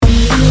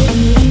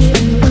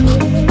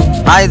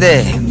Hi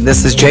there,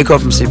 this is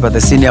Jacob Msipa,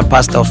 the senior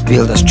pastor of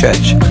Builders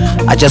Church.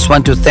 I just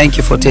want to thank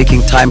you for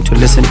taking time to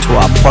listen to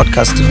our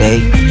podcast today,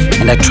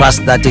 and I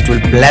trust that it will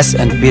bless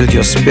and build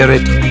your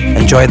spirit.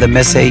 Enjoy the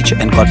message,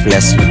 and God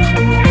bless you.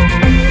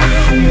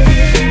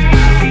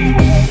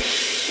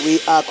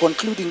 We are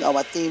concluding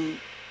our theme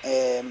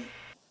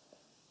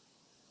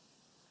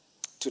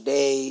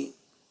today,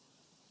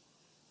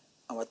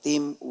 our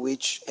theme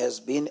which has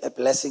been a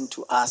blessing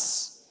to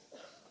us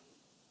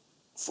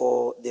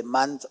for the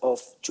month of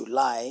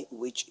July,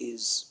 which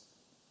is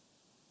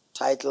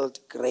titled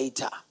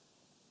Greater.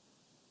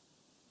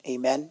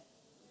 Amen.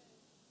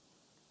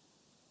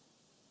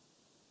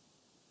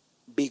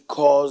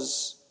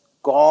 Because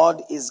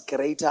God is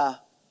greater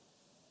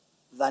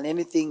than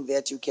anything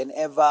that you can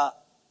ever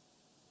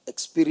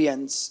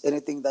experience,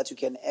 anything that you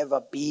can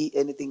ever be,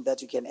 anything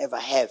that you can ever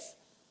have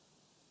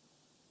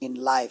in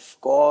life.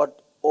 God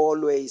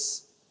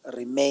always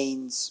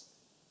remains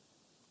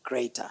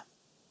greater.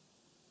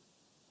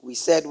 We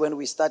said when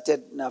we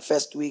started in our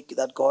first week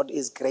that God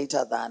is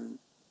greater than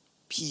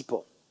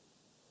people.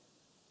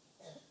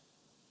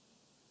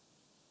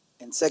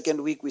 In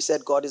second week we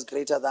said God is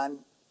greater than,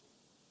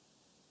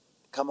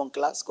 come on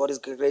class, God is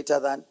greater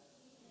than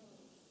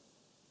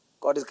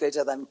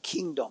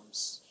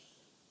kingdoms,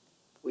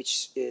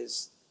 which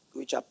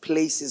are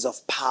places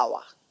of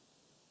power.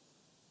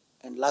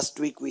 And last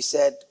week we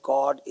said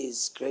God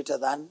is greater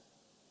than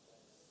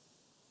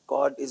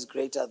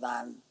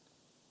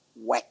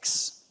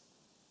works.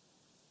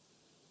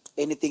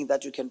 Anything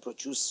that you can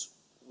produce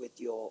with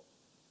your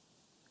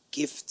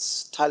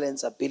gifts,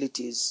 talents,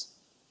 abilities,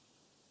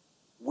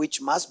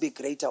 which must be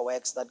greater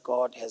works that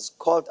God has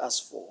called us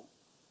for,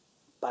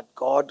 but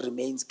God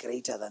remains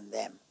greater than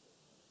them.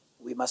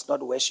 We must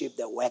not worship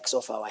the works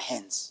of our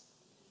hands.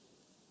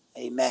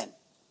 Amen.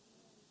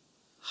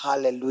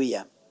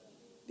 Hallelujah.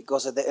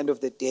 Because at the end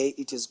of the day,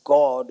 it is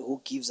God who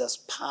gives us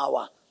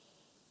power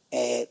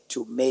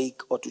to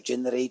make or to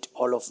generate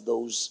all of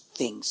those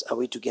things. Are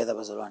we together,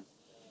 Bazalwan?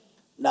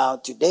 Now,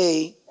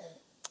 today,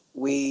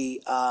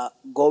 we are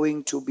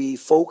going to be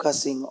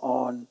focusing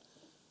on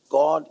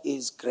God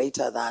is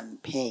greater than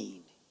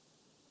pain.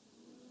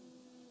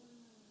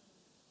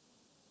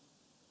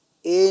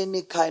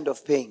 Any kind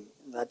of pain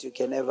that you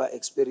can ever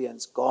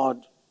experience,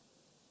 God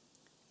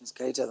is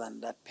greater than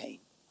that pain.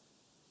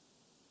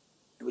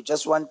 We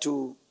just want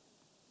to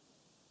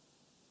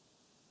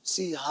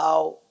see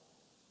how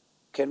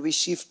can we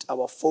shift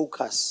our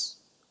focus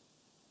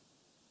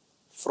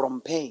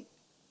from pain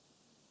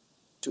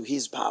to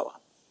His power.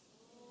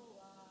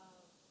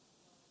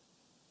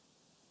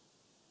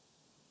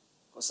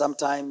 Because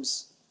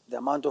sometimes the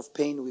amount of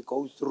pain we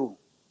go through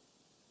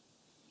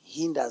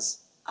hinders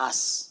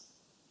us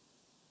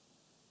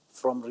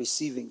from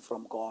receiving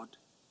from God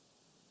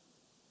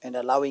and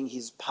allowing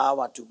His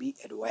power to be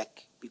at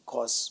work,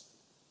 because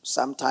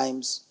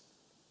sometimes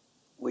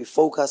we're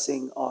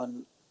focusing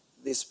on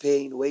this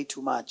pain way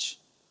too much.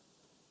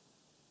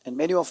 And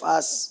many of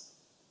us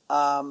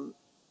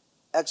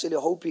actually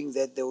hoping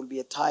that there will be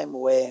a time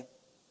where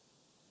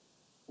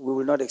we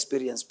will not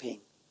experience pain.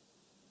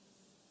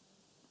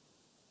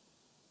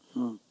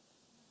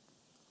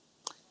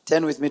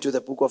 Turn with me to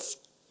the book of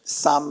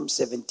Psalm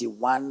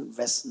 71,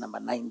 verse number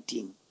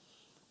 19.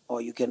 Or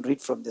you can read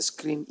from the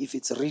screen if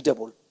it's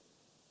readable.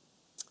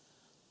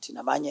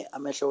 Thina manye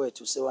amehlo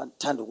wethu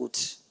sewathanda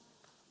ukuthi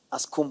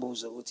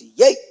asikhumbuze ukuthi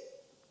yey,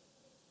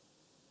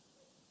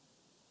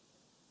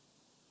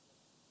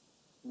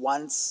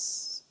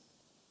 once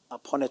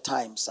upon a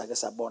time sake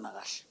sabona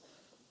kahle.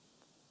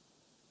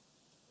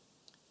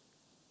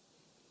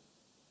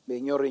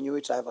 Bengiyorenew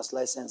i-driver's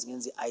license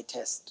ngenza i-eye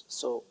test.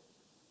 So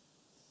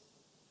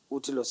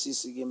uthi lo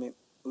sisi kimi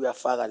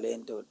uyafaka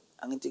lento,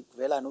 angithi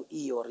kuvela no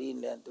E or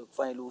in lento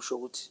kufanele usho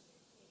ukuthi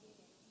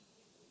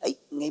hey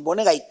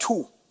ngiyibone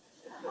kayi2.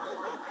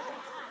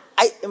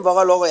 Ay emva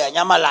kwaloko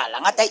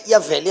yanyamalala ngathi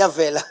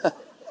iyavela.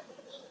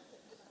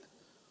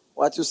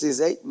 Wathi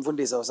usize hey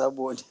mfundisi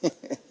awusaboni.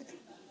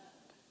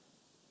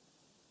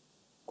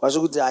 Kwasho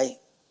ukuthi hayi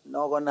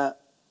nokona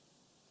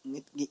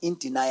in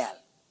denial.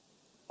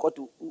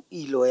 Kodwa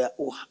uiloya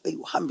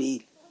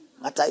uhambile.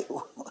 Ngathi hayi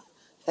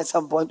at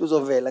some point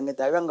uzovela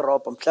ngithi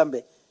ayangirobha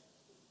mhlambe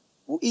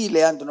uile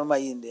yanto noma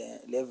yini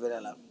levela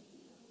lapha.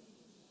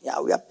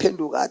 Ya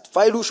uyaphenduka athi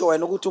file usho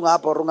wena ukuthi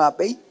ungapha or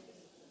ungapha. Hey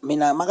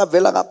mina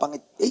makavela ngapha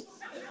ngithi hey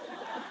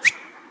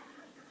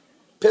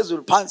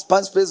phezulu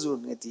phansi phezulu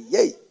ngithi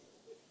hey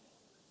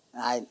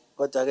hayi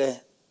kodwa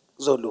ke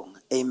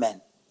kuzolunga.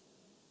 Amen.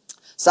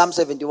 Psalm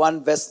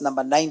 71 verse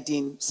number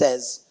 19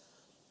 says,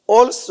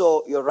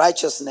 also your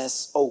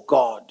righteousness, O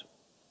God,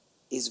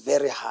 is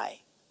very high.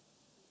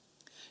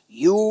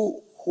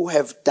 You who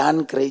have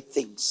done great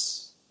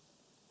things,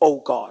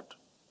 O God,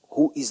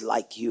 who is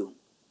like you.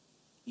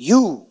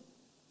 You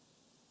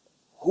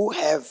who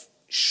have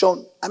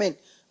shown,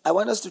 I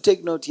want us to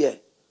take note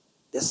here.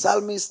 The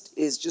psalmist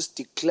is just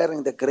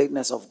declaring the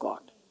greatness of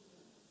God.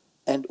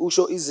 And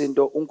usho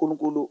izinto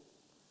uNkulunkulu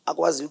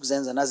akwazi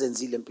ukuzenza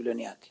nazenzile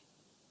empilweni yakhe.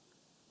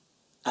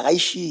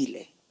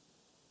 Akayishile.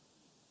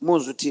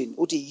 Muzutin,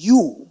 uti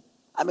you,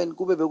 I mean,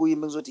 kube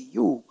bekuyimi ngizothi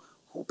you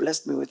who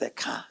blessed me with a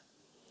car,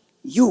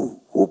 you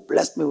who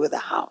blessed me with a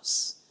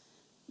house,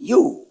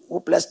 you who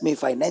blessed me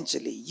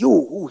financially, you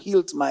who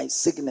healed my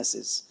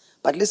sicknesses.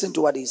 But listen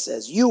to what he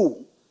says.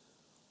 You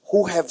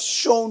who have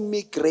shown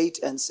me great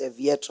and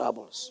severe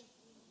troubles.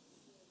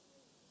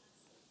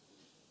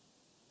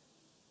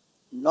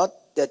 Not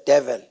the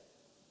devil,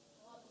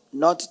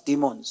 not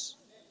demons.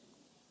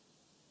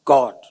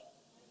 God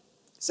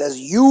says,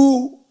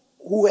 you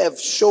who have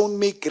shown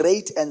me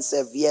great and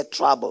severe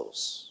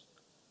troubles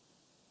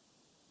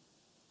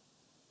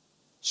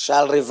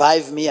shall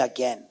revive me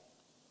again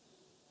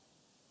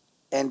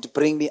and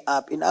bring me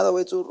up. In other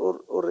words, you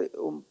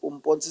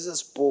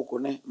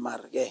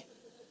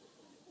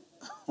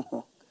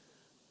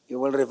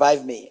will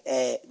revive me.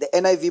 The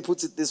NIV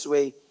puts it this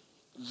way: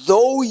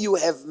 though you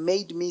have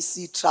made me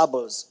see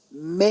troubles,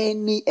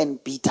 many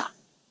and bitter.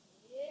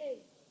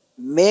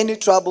 Many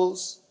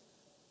troubles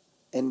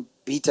and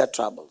bitter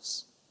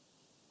troubles,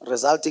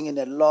 resulting in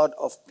a lot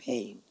of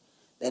pain.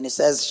 Then he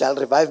says, shall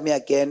revive me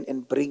again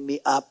and bring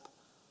me up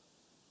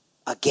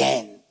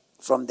again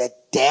from the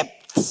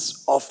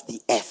depths of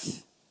the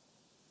earth.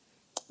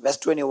 Verse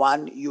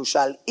 21, you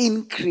shall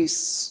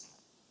increase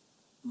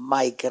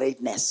my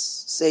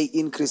greatness. Say,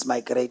 increase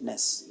my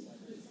greatness.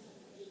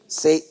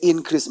 Say,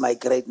 increase my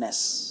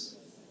greatness.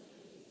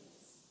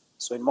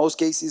 So in most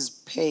cases,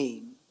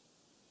 pain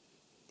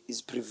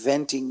is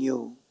preventing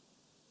you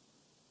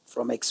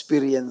from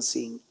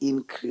experiencing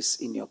increase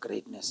in your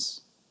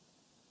greatness.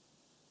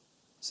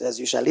 It says,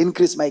 you shall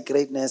increase my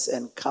greatness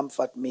and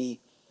comfort me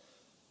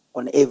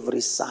on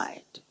every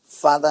side.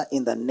 Father,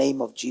 in the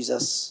name of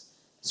Jesus,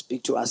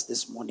 speak to us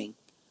this morning.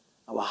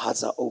 Our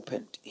hearts are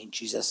opened in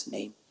Jesus'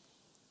 name.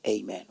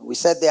 Amen. We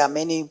said there are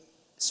many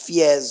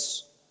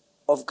spheres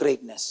of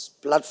greatness,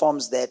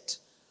 platforms that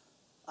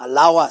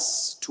allow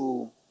us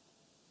to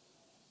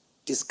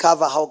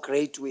discover how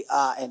great we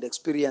are and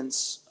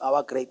experience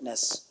our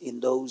greatness in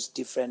those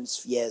different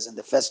spheres. And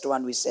the first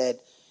one we said,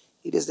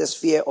 it is the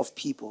sphere of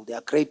people. There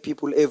are great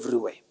people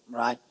everywhere,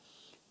 right?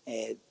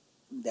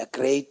 They're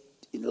great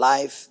in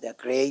life. They're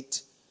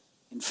great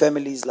in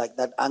families like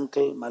that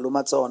uncle,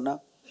 Maluma Tsona.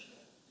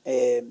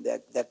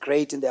 They're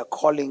great in their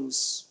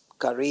callings,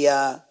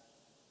 career,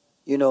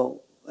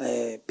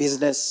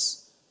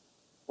 business,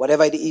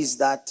 whatever it is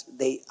that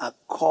they are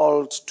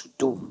called to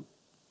do.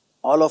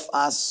 All of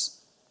us,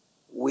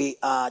 we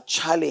are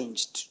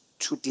challenged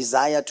to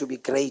desire to be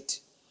great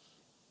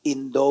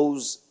in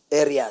those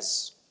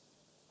areas.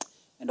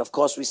 And of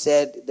course, we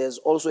said there's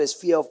also a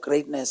sphere of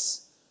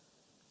greatness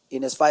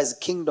in as far as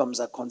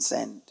kingdoms are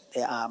concerned.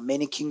 There are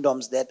many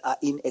kingdoms that are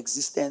in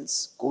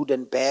existence, good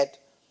and bad.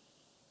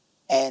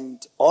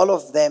 And all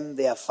of them,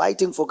 they are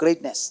fighting for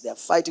greatness. They are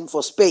fighting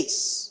for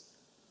space.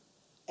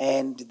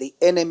 And the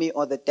enemy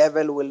or the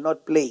devil will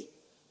not play.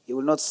 He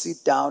will not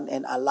sit down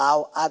and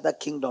allow other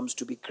kingdoms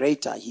to be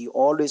greater. He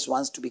always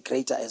wants to be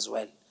greater as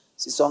well.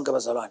 Sisonke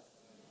bazalwane.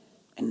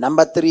 And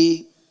number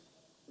 3,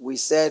 we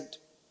said,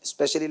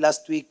 especially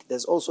last week,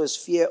 there's also a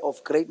sphere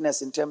of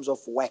greatness in terms of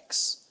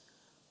works.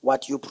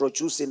 What you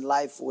produce in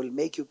life will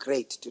make you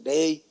great.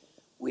 Today,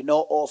 we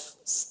know of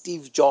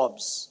Steve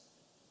Jobs.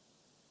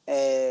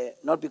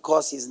 Not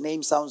because his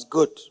name sounds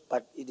good,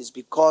 but it is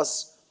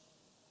because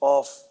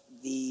of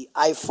the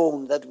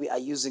iPhone that we are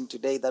using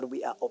today that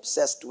we are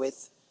obsessed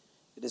with.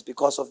 It is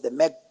because of the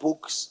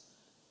MacBooks.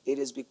 It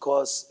is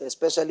because,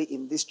 especially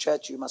in this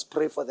church, you must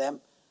pray for them.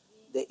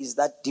 There is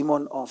that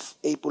demon of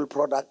Apple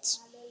products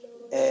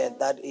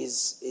that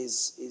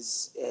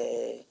is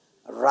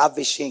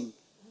ravishing.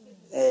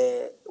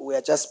 We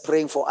are just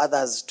praying for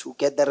others to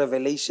get the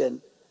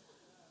revelation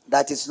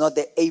that it's not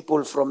the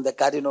apple from the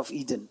Garden of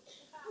Eden.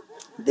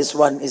 This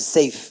one is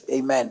safe.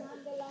 Amen.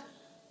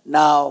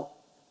 Now,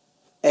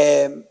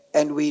 and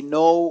we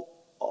know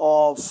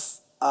of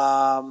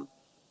South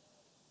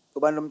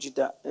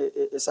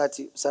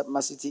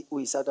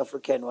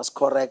African was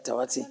correct.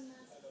 What's he?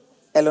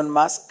 Elon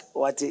Musk.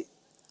 What he?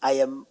 I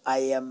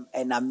am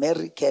an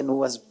American who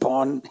was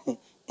born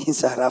in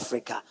South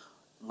Africa.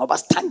 Ngoba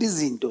sithanda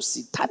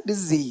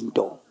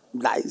izinto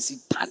la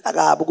sithanda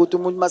kabi ukuthi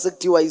umuntu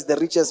masekuthiwa is the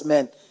richest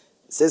man,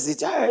 says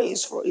it,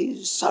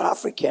 he's South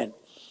African.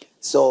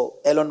 So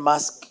Elon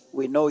Musk,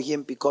 we know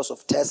him because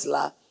of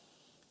Tesla,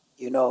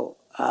 and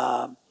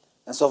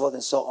so forth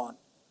and so on.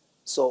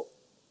 So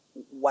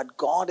what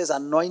God has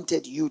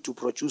anointed you to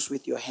produce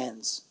with your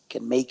hands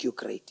can make you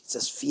great. It's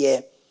a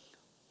sphere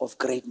of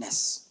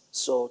greatness.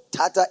 So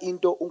tata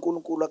into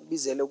uNkulunkulu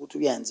akubizele ukuthi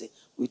uyenze,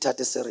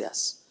 uyithathe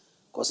serious.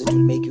 Because it will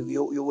make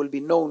you will be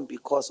known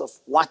because of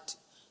what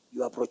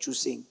you are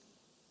producing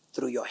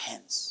through your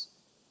hands.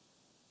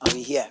 Are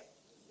we here?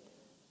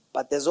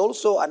 But there's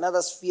also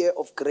another sphere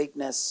of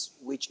greatness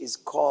which is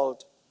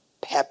called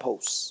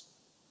purpose.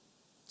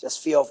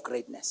 Just sphere of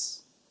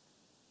greatness.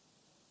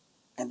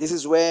 And this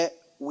is where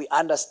we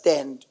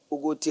understand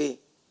ukuthi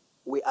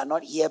we are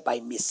not here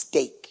by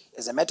mistake.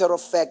 As a matter of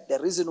fact, the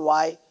reason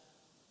why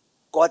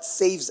God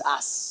saves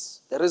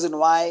us, the reason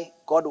why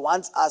God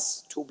wants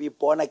us to be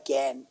born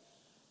again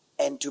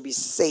and to be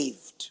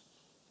saved.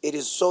 It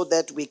is so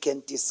that we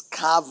can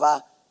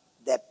discover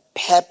the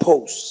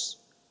purpose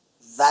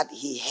that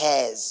he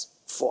has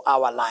for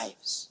our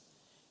lives.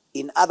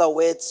 In other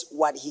words,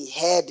 what he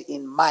had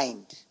in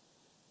mind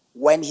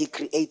when he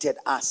created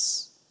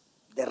us,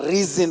 the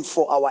reason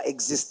for our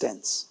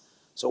existence.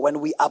 So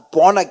when we are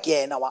born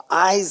again, our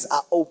eyes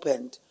are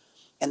opened,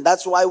 and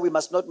that's why we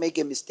must not make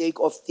a mistake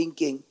of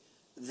thinking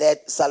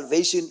that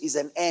salvation is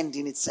an end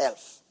in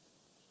itself.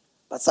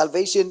 But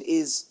salvation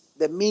is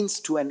the means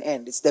to an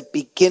end. It's the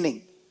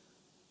beginning.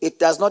 It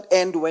does not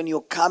end when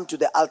you come to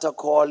the altar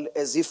call,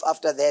 as if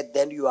after that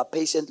then you are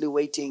patiently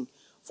waiting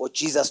for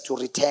Jesus to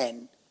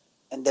return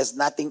and there's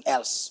nothing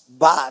else.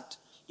 But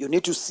you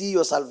need to see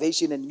your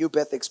salvation and new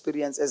birth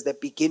experience as the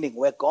beginning,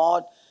 where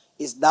God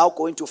is now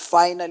going to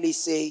finally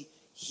say,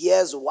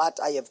 here's what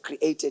I have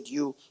created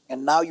you,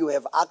 and now you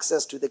have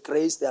access to the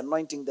grace, the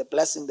anointing, the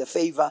blessing, the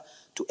favor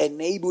to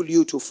enable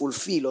you to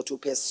fulfill or to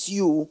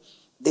pursue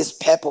this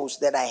purpose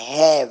that I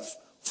have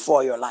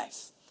for your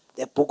life.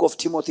 The book of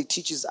Timothy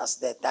teaches us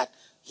that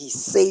he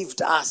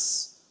saved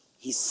us.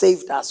 He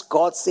saved us.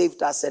 God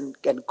saved us and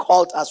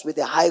called us with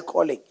a high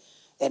calling.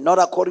 And not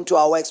according to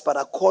our works, but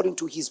according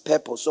to his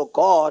purpose. So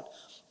God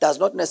does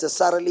not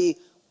necessarily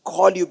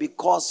call you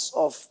because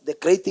of the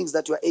great things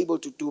that you are able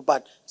to do,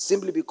 but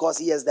simply because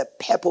he has the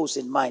purpose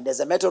in mind. As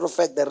a matter of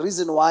fact, the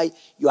reason why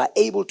you are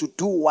able to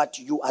do what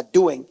you are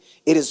doing,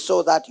 it is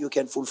so that you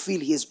can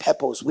fulfill his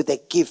purpose with the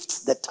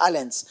gifts, the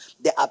talents,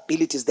 the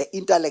abilities, the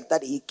intellect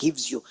that he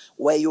gives you,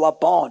 where you are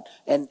born,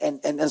 and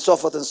so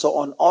forth and so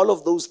on. All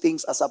of those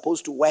things are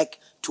supposed to work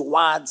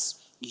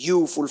towards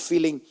you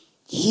fulfilling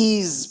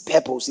his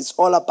purpose. It's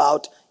all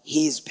about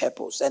his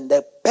purpose. And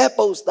the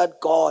purpose that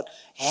God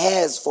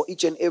has for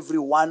each and every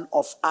one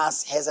of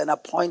us has an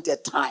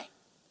appointed time.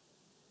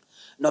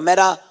 No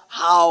matter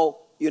how,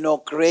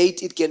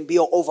 great it can be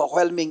or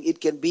overwhelming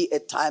it can be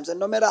at times, and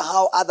no matter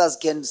how others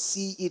can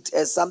see it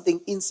as something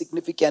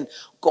insignificant,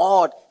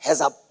 God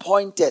has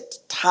appointed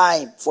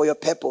time for your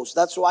purpose.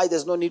 That's why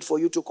there's no need for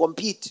you to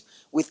compete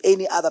with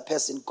any other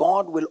person.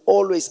 God will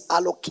always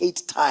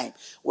allocate time.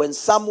 When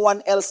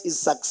someone else is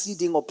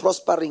succeeding or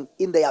prospering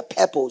in their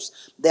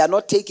purpose, they are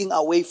not taking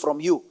away from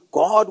you.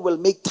 God will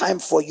make time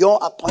for your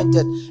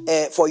appointed,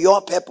 for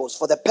your purpose,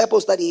 for the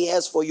purpose that he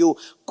has for you.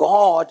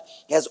 God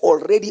has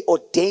already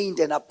ordained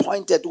and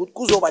appointed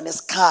kuzoba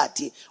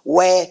nesikhathi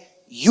where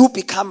you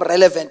become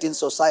relevant in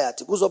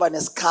society. Kuzoba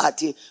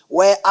nesikhathi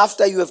where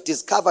after you have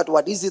discovered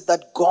what is it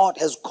that God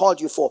has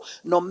called you for,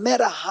 no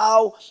matter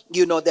how,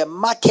 the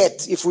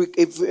market,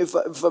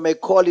 if I may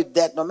call it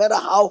that, no matter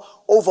how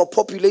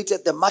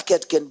overpopulated the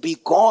market can be,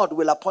 God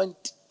will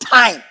appoint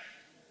time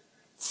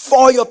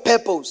for your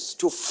purpose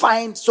to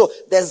find. So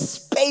there's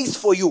space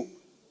for you.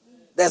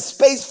 There's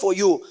space for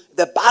you.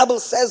 The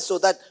Bible says so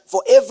that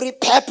for every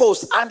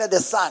purpose under the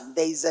sun,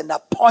 there is an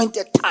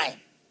appointed time.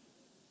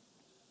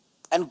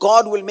 And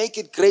God will make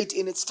it great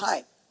in its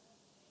time.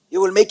 He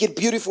will make it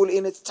beautiful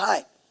in its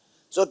time.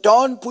 So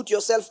don't put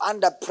yourself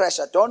under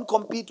pressure. Don't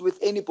compete with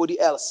anybody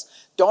else.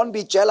 Don't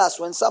be jealous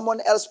when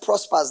someone else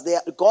prospers.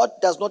 God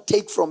does not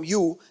take from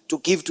you to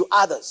give to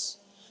others.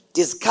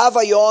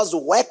 Discover yours,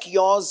 work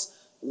yours,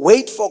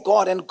 wait for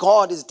God, and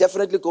God is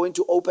definitely going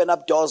to open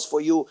up doors for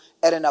you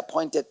at an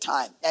appointed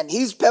time. And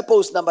his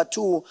purpose, number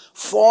 2,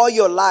 for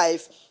your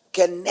life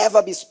can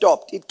never be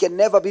stopped. It can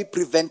never be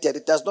prevented.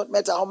 It does not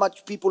matter how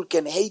much people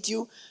can hate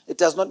you. It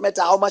does not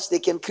matter how much they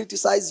can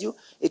criticize you.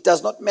 It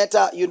does not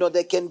matter,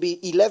 there can be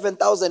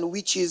 11,000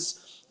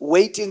 witches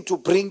waiting to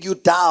bring you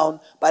down.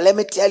 But let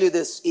me tell you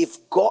this,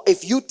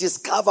 if you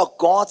discover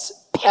God's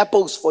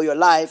purpose for your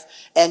life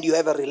and you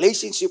have a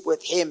relationship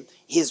with him,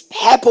 his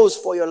purpose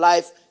for your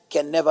life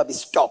can never be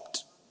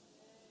stopped.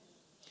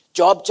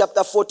 Job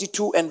chapter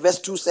 42 and verse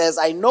 2 says,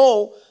 I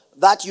know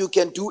that you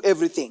can do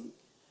everything,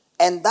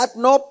 and that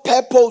no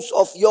purpose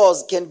of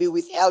yours can be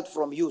withheld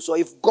from you. So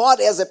if God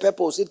has a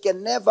purpose, it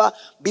can never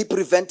be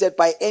prevented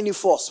by any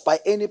force,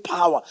 by any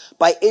power,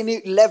 by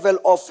any level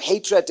of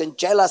hatred and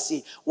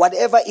jealousy.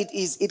 Whatever it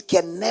is, it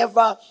can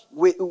never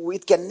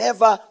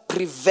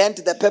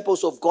prevent the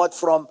purpose of God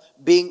from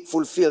being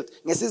fulfilled.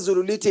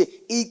 NgesiZulu lithi,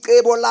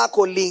 icebo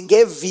lakho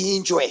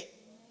lingevinjwe.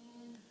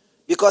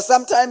 Because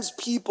sometimes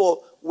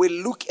people will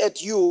look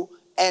at you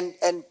and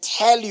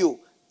tell you,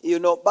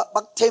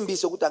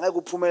 bakuthembise ukuthi angeke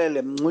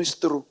uphumelele mncis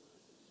through.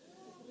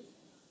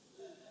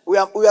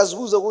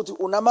 Uyazibuza ukuthi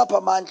unamapha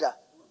amandla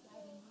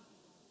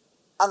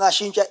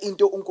angashintsha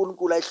into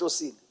uNkulunkulu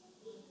ayihlosile.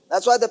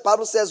 That's why the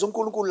Bible says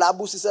uNkulunkulu la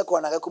busise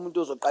khona akekho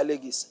umuntu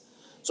ozoqalekisa.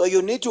 So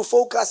you need to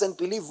focus and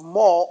believe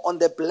more on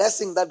the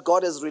blessing that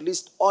God has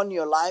released on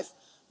your life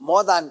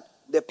more than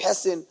the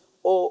person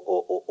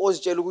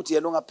ozitshela ukuthi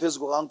yena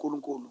ongaphezulu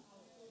kaNkulunkulu.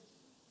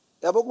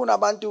 Yabo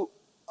kunabantu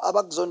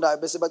abakuzondayo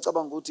bese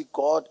bacabanga ukuthi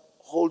God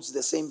holds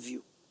the same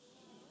view.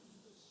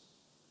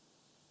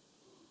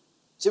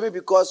 Simply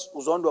because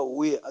uzondwa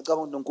uye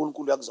acabanga ukuthi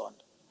uNkulunkulu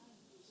yakuzonda.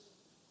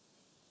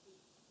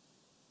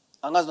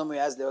 Angazi noma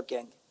uyazi leyo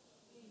genge.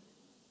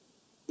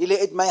 Ile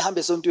ethi mayihambe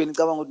esontweni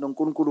icabanga ukuthi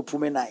uNkulunkulu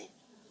uphume naye.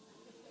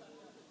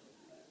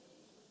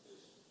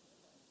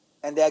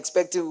 And they're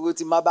expecting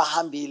ukuthi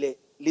mabahambile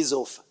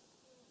lizofa.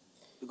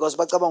 Because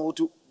bacabanga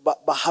ukuthi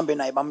bahambe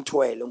naye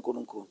bamthwele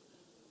uNkulunkulu.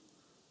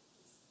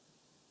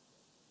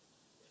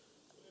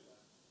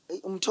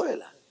 Umthwele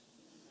la.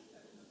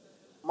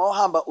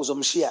 Mawahamba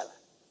uzomshiya la.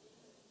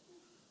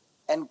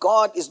 And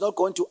God is not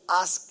going to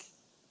ask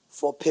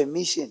for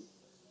permission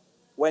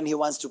when he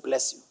wants to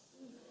bless you.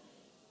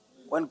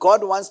 When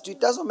God wants to, it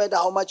doesn't matter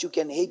how much you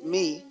can hate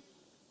me,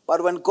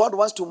 but when God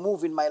wants to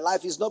move in my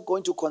life, he's not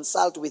going to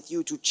consult with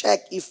you to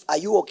check if, are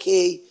you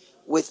okay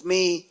with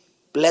me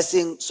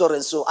blessing so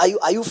and so?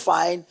 Are you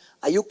fine?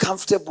 Are you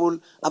comfortable?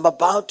 I'm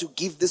about to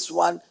give this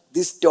one,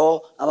 this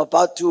door. I'm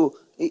about to,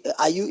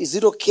 is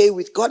it okay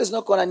with God? Is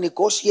not going to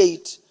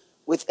negotiate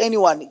with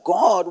anyone.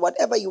 God,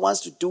 whatever he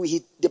wants to do,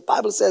 the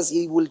Bible says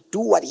he will do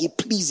what he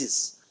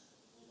pleases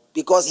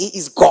because he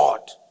is God.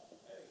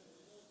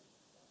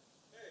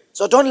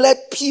 So don't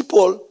let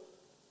people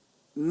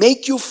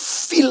make you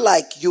feel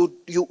like you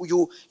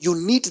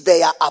need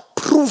their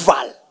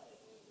approval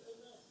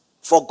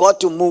for God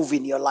to move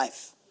in your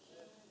life.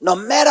 No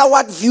matter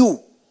what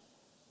view,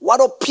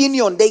 what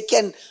opinion, they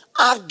can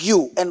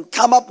argue and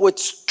come up with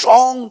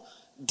strong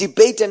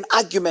debate and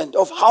argument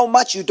of how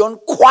much you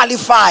don't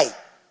qualify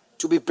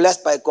to be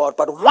blessed by God.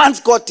 But once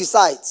God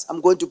decides,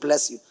 I'm going to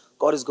bless you,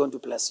 God is going to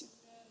bless you.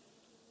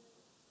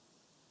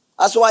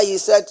 That's why he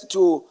said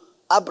to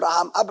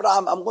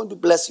Abraham, I'm going to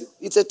bless you.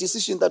 It's a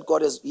decision that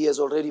he has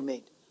already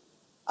made.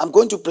 I'm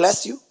going to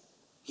bless you,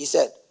 he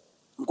said.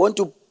 I'm going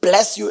to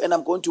bless you and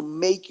I'm going to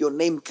make your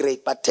name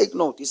great. But take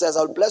note, he says,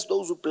 I'll bless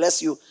those who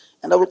bless you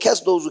and I will curse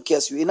those who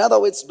curse you. In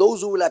other words,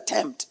 those who will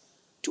attempt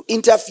to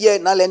interfere,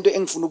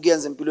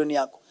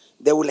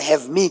 they will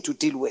have me to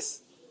deal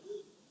with.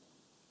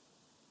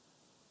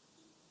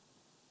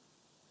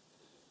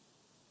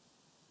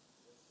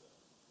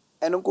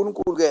 And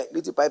uNkulunkulu ke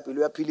lithi iBhayibheli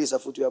uyaphilisa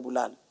futhi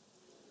uyabulala.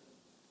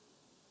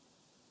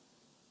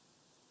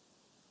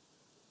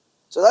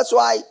 So that's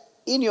why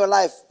in your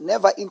life,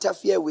 never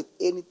interfere with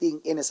anything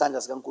in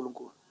esandla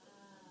sikaNkulunkulu.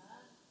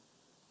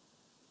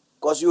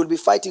 Because you will be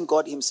fighting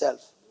God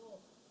himself.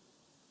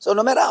 So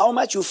no matter how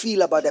much you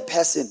feel about a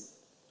person,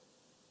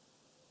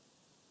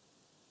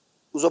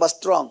 uzoba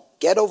strong.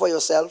 Get over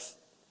yourself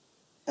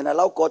and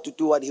allow God to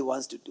do what he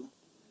wants to do.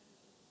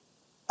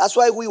 That's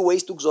why we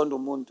waste ukuzonda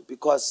umuntu,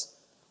 because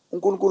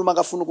uNkulunkulu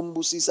makafuna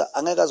ukumbusisa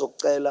angeke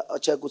azokucela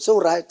acheck ukuthi so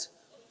right.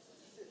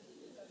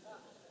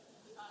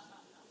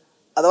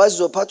 Otherwise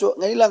uzophathwa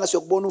ngelilanga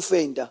siyokubona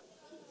ufenda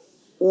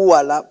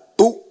uwala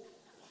bu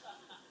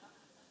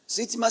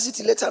sithi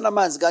masithi lethana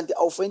amanzi kanti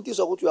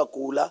awufentiswa ukuthi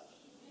uyagula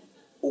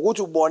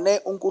ukuthi ubone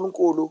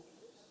uNkulunkulu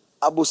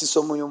abusisa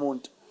omunye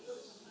umuntu.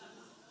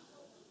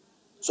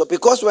 So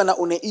because when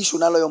une issue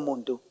naloyo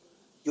muntu,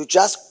 you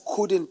just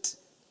couldn't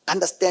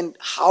understand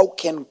how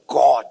can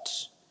God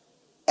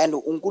and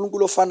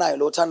uNkulunkulu ofanayo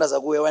lo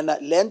thandaza kuye wena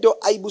lento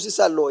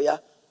ayibusisa loya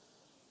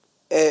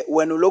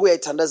when uloku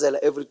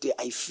uyayithandazela every day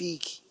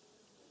ayifiki.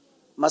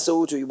 Mase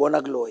uthi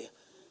uyibona kuloya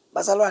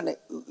bazalwane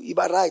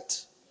iba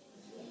right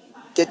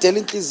tetela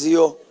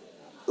inhliziyo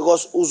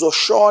because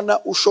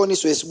uzoshona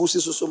ushoniswe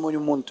isibusiso somunye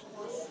umuntu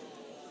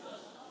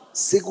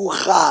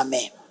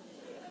sikuhame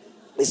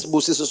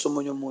isibusiso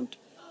somunye umuntu.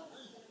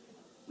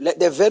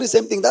 The very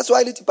same thing. That's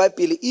why lithi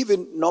iBhayibheli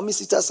even noma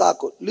isitha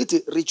sakho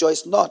lithi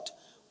rejoice not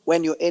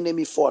when your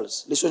enemy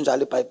falls. Lisho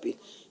njalo iBhayibheli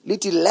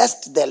lithi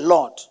lest the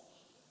Lord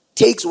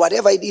takes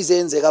whatever it is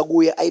enzeka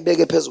kuye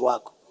ayibeke phezu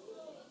kwakho.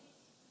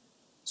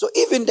 So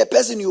even the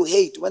person you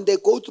hate, when they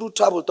go through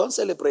trouble, don't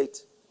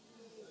celebrate.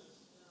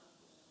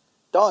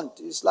 Don't.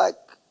 It's like,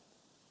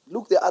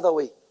 look the other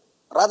way.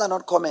 Rather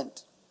not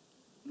comment.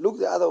 Look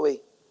the other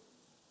way.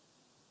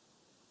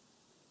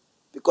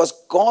 Because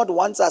God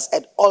wants us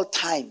at all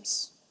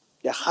times.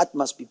 The heart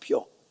must be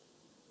pure.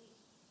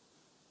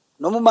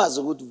 Noma umazi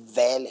ukuthi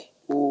vele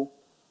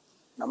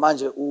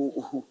namanje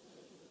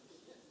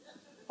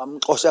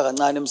bamxosha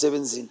kancane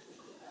emsebenzini.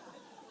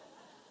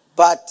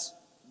 But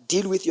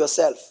deal with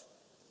yourself.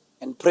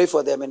 And pray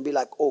for them and be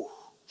like, oh,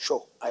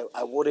 sure,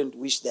 I wouldn't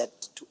wish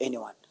that to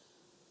anyone.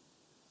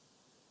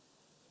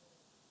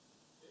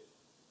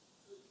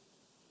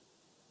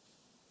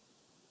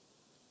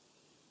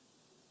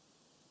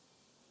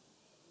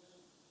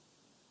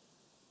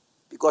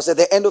 Because at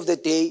the end of the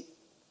day,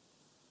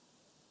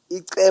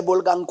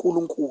 icebo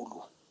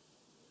likaNkulunkulu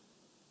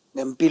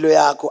ngempilo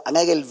yakho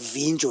angeke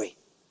livinjwe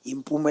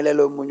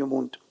impumelelo yomunye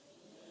umuntu.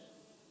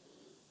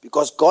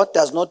 Because God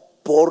does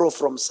not borrow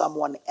from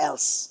someone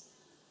else.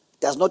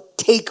 Does not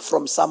take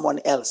from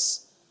someone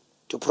else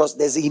to prosper.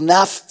 There's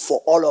enough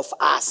for all of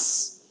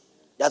us.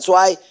 That's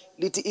why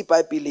lithi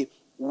iBhayibheli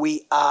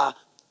we are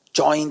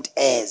joint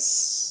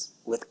heirs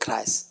with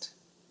Christ.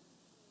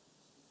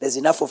 There's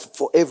enough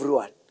for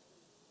everyone.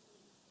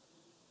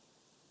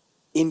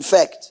 In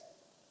fact,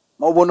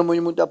 mawubona omunye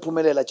umuntu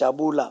aphumelela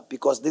jabula,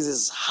 because this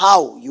is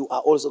how you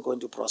are also going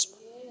to prosper.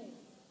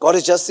 God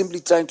is just simply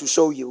trying to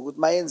show you ukuthi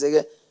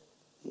mayenzeke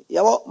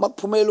yabo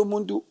makuphumelela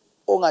umuntu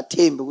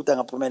ongathembi ukuthi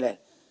angaphumelela.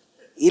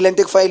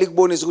 Ilento ekufanele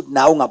ikubonise ukuthi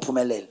nawe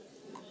ungaphumelela.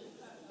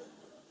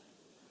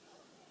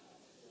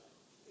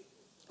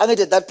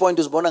 Angithi at that point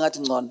uzibona ngathi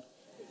ngcono.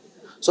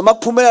 So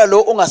makuphumelela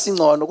lo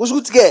ongasingcono kusho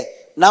ukuthi ke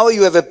now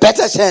you have a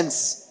better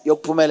chance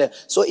yokuphumelela.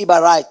 So iba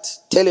right.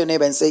 Tell your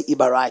neighbor and say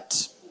iba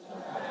right.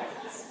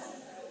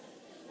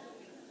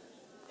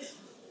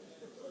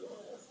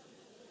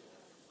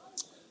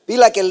 Be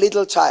like a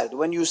little child.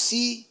 When you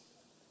see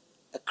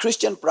a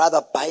Christian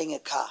brother buying a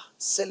car,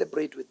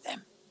 celebrate with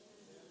them.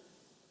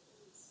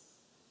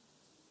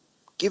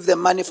 Give them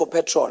money for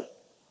petrol.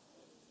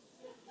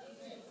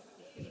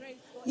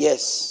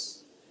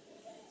 Yes.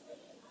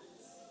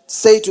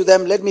 Say to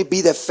them, let me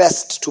be the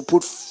first to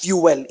put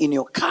fuel in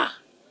your car.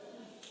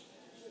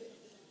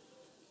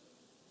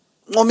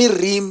 Nomi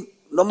rim,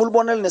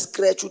 nomulbonel ne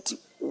scratch uti.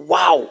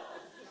 Wow.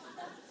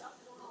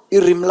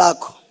 Irim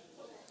lako.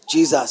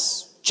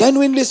 Jesus.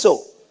 Genuinely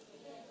so.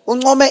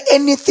 Ungome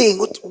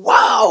anything.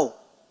 Wow.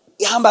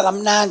 Ihamba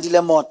kamnandi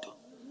le moto.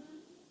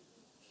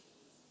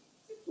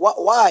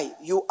 Why?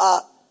 You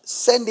are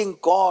sending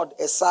God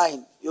a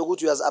sign.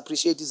 Yokuthi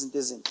uyappreciate izinto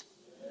ezinhle.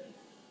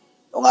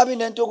 Ungabi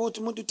nento ukuthi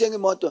umuntu uthenga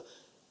imoto.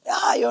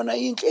 Yona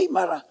inhle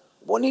mara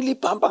bonile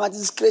ibhampa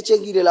ngathi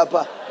scratchekile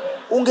lapha.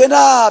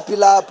 Ungenaphi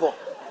lapho?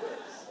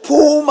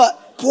 Phuma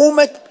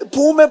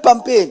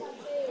ebhampeni.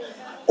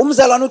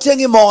 Umzalwane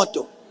uthenga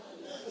imoto.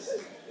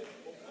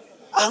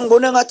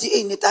 Angibone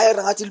ngathi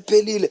netayera ngathi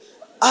liphelile.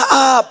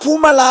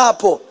 Phuma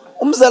lapho.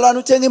 Umzalwane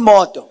uthenga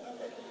imoto.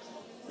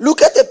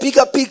 Look at the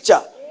bigger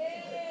picture.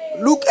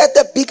 Look at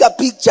the bigger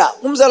picture.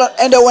 Umzalwane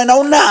and wena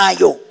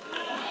unayo.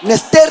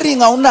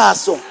 Ne-steering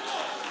awunaso.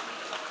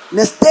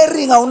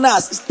 Ne-steering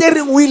awunaso.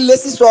 Steering wheel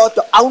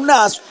lesisodwa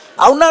awunaso.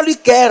 Awunalo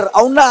i-gear,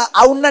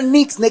 awuna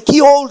nix ne-key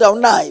holder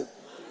awunayo.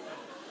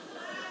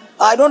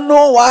 I don't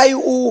know why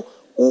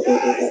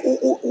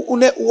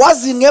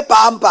wazi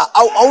ngebhampa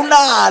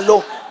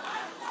awunalo.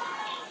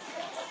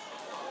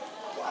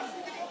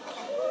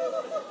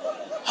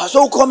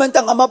 So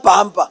ukhomenta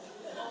ngamabhampa.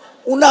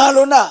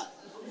 Unalo na?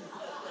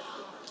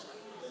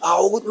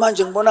 Ukuthi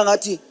manje ngibona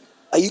ngathi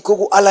ayikho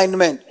ku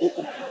alignment.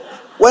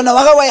 Wena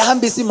waka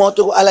wayihambisa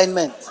imoto ku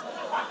alignment.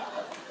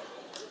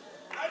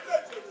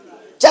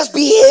 Just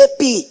be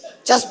happy.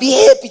 Just be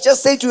happy.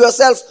 Just say to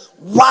yourself,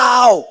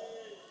 wow,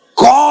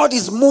 God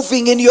is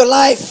moving in your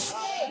life.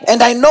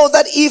 And I know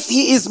that if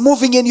He is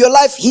moving in your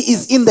life, He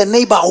is in the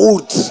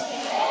neighborhood.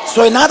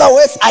 So in other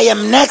words, I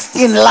am next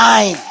in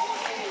line.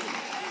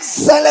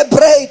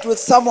 Celebrate with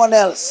someone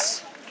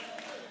else.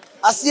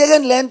 Asiyeke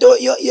lento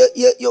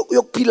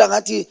yokuphila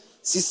ngathi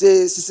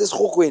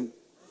sisesihogweni.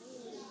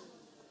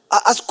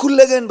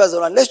 Asikhululekeni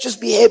bazalwane. Let's just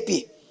be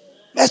happy.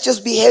 Let's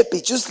just be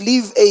happy. Just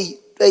live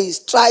a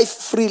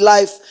strife-free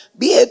life.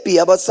 Be happy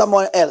about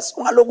someone else.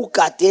 Ungaloku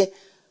kade,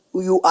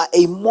 you are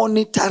a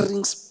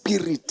monitoring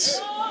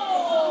spirit.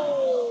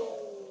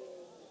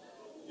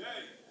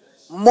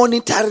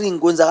 Monitoring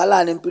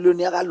kwenzakalani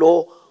empilweni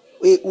yakalo.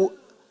 You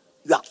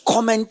are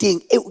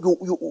commenting.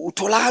 You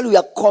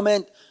are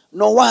comment.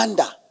 No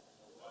wonder.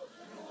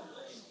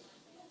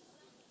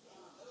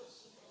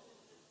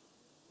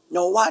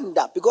 No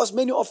wonder. Because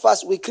many of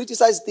us, we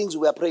criticize things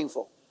we are praying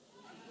for.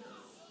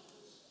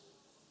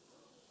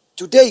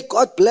 Today,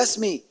 God bless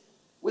me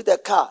with a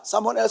car.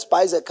 Someone else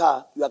buys a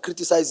car. You are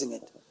criticizing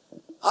it.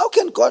 How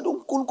can God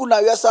unkulunkulu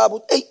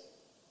uyasabu? Hey,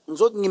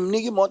 ngizothi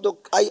ngimnika imoto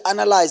I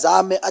analyze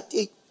ame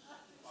athi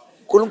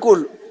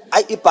unkulunkulu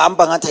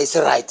ibhamba ngathi ayisi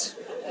right.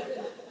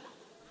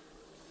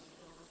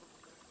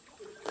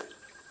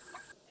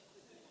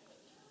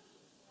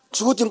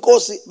 Ukuthi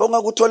inkosi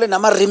bongakuthole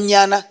nama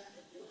rimnyana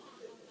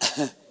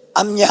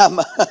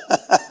amnyama.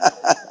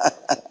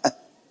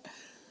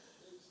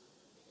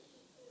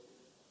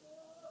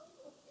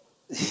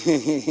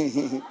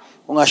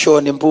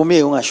 Ungashoni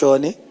mpumi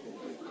ungashoni.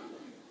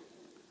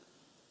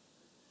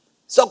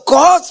 So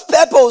God's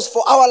purpose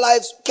for our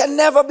lives can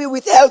never be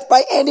withheld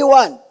by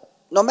anyone.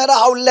 No matter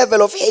how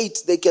level of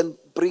hate they can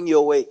bring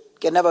your way,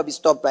 can never be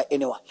stopped by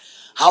anyone.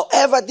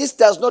 However, this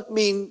does not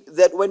mean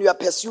that when you are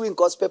pursuing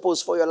God's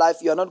purpose for your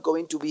life, you are not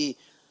going to be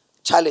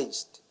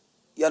challenged.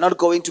 You are not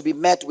going to be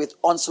met with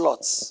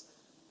onslaughts,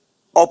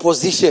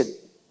 opposition.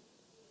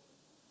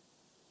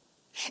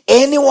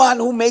 Anyone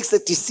who makes a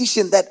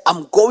decision that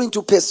I'm going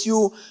to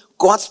pursue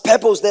God's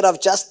purpose that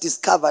I've just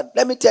discovered,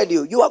 let me tell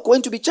you, you are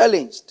going to be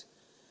challenged.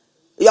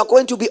 You are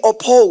going to be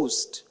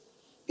opposed.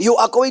 You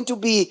are going to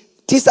be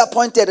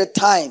disappointed at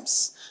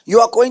times. You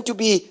are going to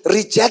be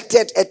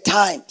rejected at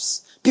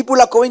times.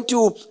 People are going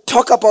to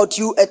talk about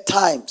you at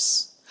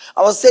times.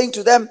 I was saying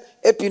to them,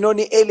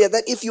 Epinoni, earlier,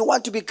 that if you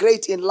want to be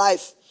great in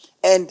life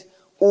and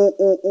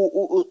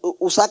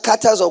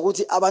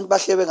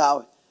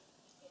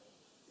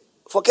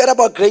forget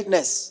about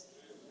greatness.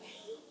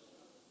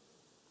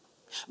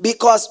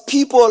 Because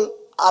people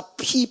are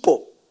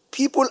people.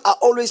 People are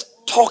always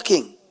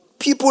talking.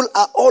 People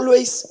are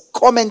always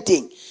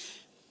commenting.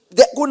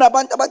 They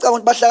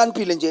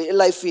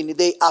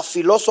are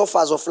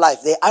philosophers of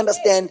life. They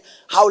understand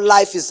how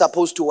life is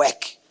supposed to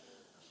work.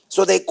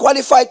 So they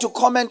qualify to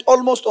comment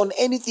almost on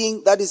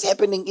anything that is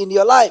happening in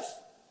your life.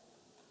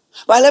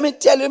 But let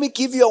me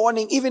give you a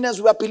warning. Even as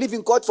we are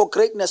believing God for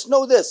greatness,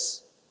 know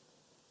this.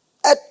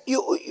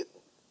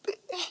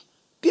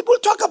 People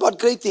talk about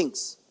great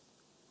things.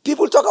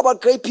 People talk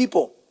about great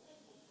people.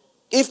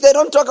 If they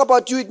don't talk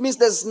about you, it means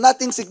there's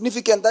nothing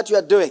significant that you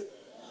are doing.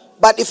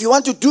 But if you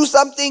want to do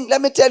something,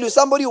 let me tell you,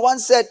 somebody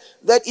once said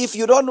that if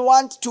you don't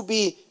want to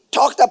be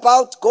talked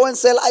about, go and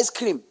sell ice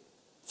cream.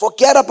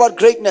 Forget about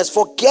greatness.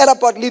 Forget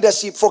about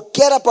leadership.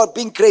 Forget about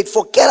being great.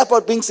 Forget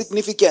about being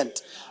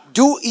significant.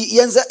 Do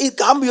yenza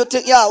ihambo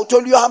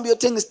uthole uhambo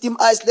yothenga steam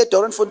ice le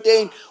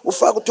Doornfontein,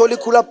 ufake uthole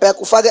cooler bag,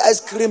 ufake ice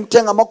cream,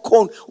 thenga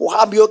ama-cone,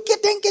 uhambo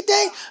yoketeng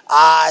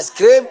ice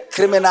cream,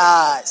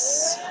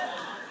 criminalize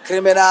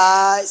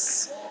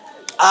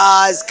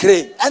ice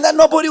cream, and then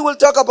nobody will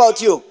talk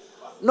about you.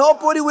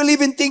 Nobody will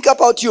even think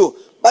about you.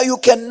 But you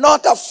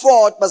cannot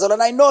afford,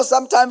 and I know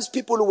sometimes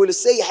people will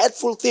say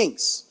hurtful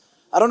things.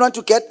 I don't want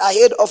to get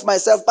ahead of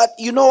myself, but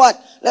you know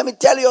what? Let me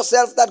tell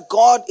yourself that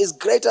God is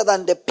greater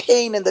than the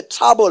pain and the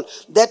trouble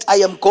that I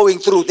am going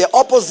through. The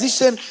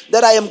opposition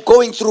that I am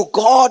going through,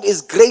 God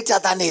is greater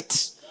than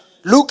it.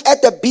 Look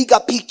at the bigger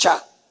picture.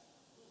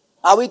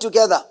 Are we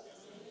together?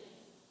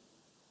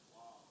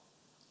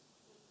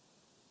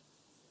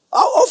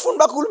 Often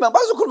bakhuluma,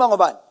 bazokhuluma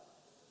ngobani?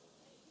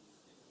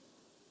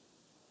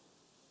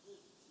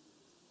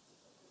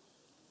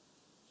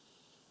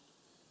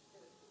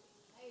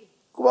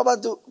 Kuba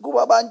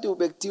abantu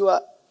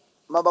bekuthiwa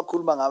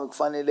mabakhuluma ngawe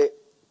kufanele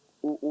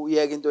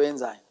uyeke into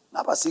yenzayo.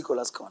 Ngapha sikho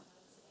la sikhona.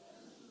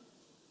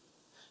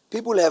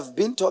 People have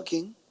been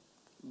talking,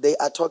 they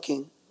are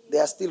talking, they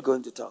are still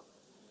going to talk.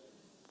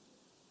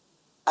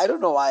 I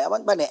don't know why.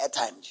 Abantu bane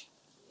airtime nje.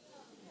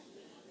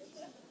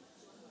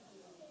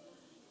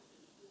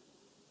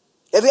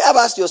 Have you ever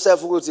asked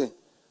yourself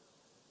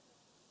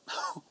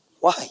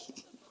why?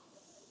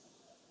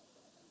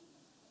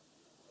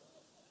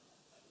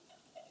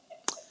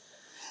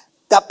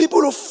 There are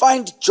people who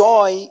find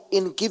joy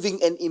in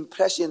giving an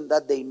impression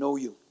that they know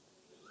you.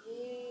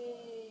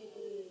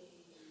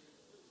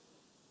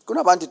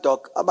 Kunabantu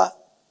talk about,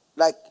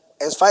 like,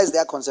 as far as they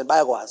are concerned,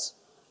 bayakwazi.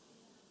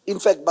 In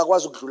fact,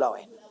 bakwazi ukudlula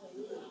wena.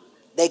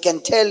 They can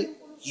tell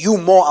you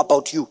more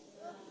about you.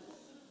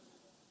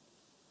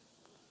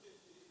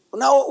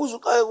 Now,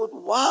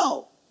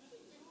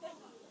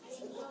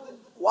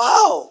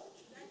 wow.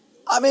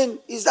 I mean,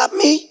 is that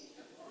me?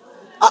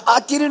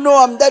 I didn't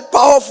know I'm that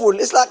powerful.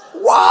 It's like,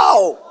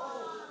 wow.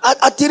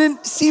 I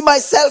didn't see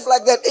myself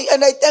like that.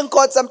 And I thank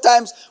God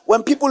sometimes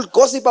when people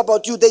gossip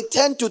about you, they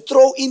tend to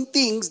throw in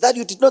things that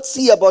you did not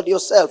see about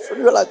yourself.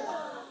 And you're like,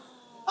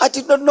 I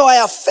did not know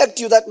I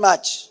affect you that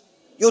much.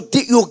 You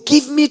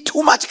give me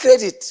too much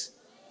credit.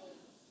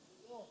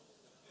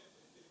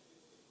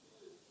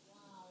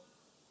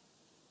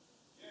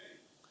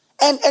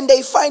 And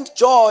they find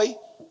joy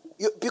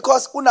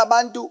because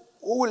kunabantu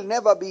who will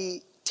never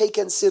be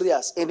taken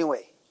serious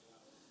anyway.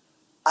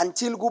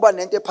 Until kuba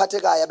nento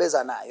ephathekayo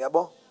beza nayo,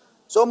 yabo.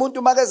 So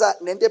umuntu makeza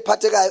nento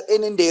ephathekayo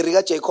enenderi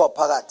kaJacob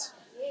phakathi.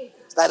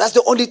 That's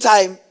the only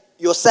time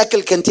your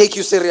circle can take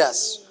you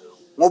serious.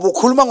 Ngoba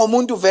ukhuluma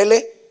ngomuntu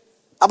vele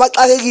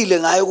abaxakekile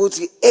ngayo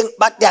ukuthi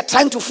but they are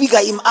trying to figure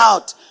him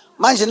out.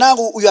 Manje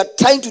nangu you are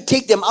trying to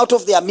take them out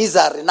of their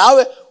misery.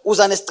 Nawe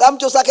uza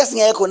nesicamtho sakhe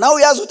singekho. Now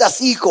uyazi ukuthi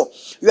asikho.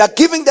 You are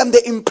giving them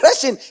the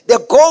impression, the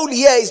goal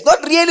here is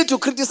not really to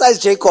criticize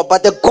Jacob,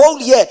 but the goal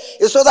here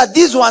is so that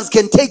these ones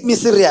can take me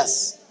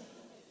serious.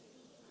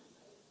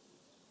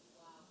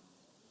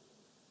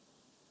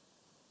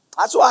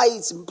 That's why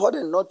it's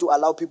important not to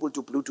allow people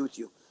to Bluetooth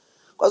you.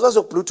 Because once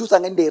you Bluetooth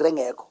angende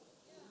irengekho.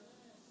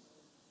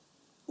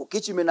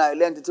 Ugijime nayo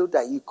le nto ukuthi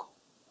ayikho.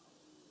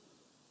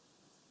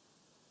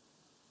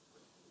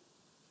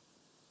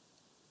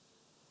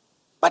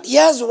 But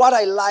here's what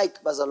I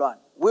like, Bazalwane.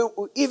 We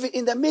even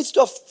in the midst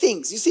of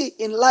things, you see,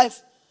 in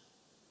life,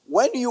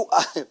 when you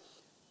are,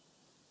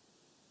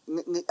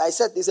 I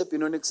said this at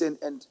Pinonixin,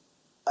 and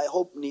I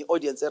hope the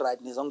audience is right,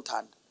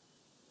 nizongthanda.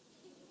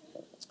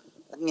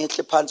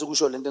 Ngehle phansi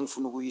kusho lento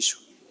engifuna ukuyisho.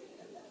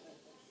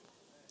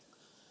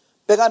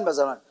 Bekani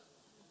bazalwane.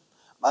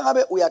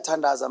 Mangabe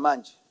uyathandaza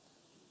manje.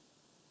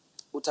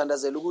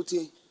 Uthandazela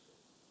ukuthi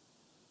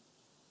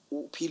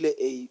uphile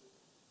a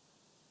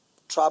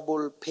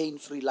trouble,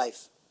 pain-free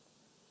life.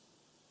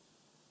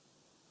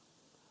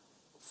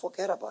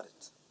 Forget about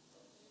it.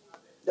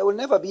 There will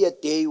never be a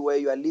day where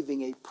you are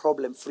living a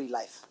problem-free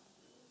life.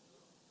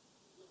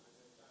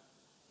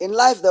 In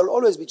life, there will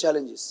always be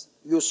challenges.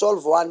 You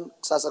solve one,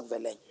 kusasa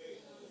kuvelenye.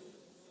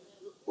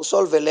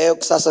 Usolve leyo,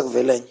 kusasa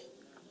kuvelenye.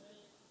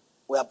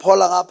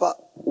 Uyaphola ngapha,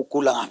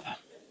 ugula ngapha.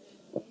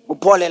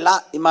 Uphole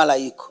la, imali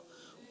ayikho.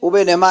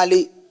 Ube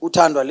nemali,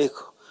 uthandwa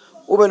likho.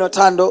 Ube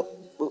nothando,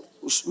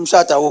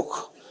 umshada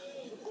wukho.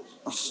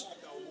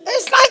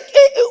 It's like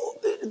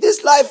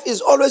this life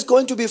is always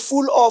going to be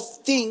full of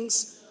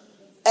things.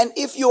 And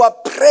if you are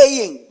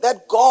praying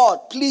that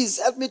God, please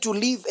help me to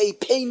live a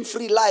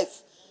pain-free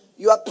life.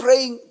 You are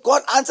praying,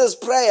 God answers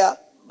prayer,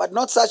 but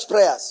not such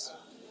prayers.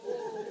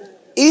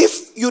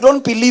 If you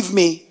don't believe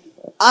me,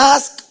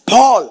 ask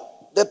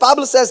Paul. The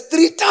Bible says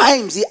 3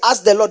 times he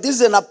asked the Lord.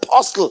 This is an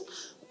apostle.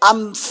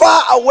 I'm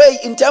far away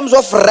in terms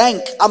of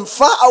rank. I'm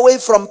far away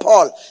from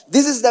Paul.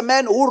 This is the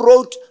man who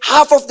wrote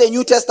half of the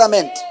New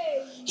Testament.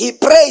 He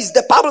prays.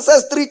 The Bible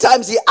says 3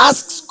 times he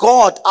asks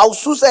God,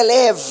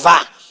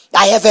 "Aususeleva."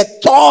 I have a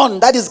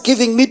thorn that is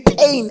giving me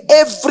pain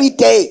every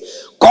day.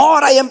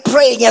 God, I am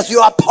praying as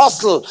your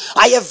apostle.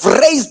 I have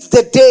raised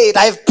the dead.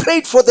 I have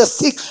prayed for the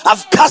sick.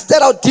 I've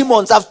casted out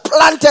demons. I've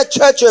planted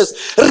churches.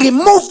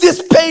 Remove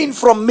this pain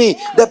from me.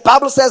 The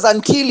Bible says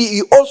until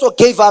he also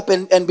gave up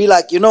and be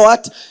like, you know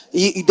what?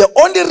 The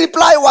only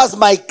reply was,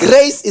 my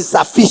grace is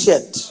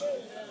sufficient.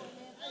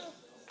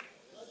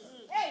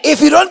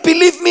 If you don't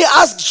believe me,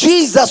 ask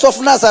Jesus of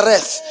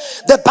Nazareth.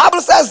 The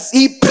Bible says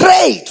he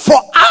prayed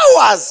for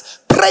hours,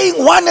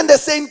 praying one and the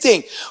same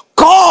thing.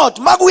 God,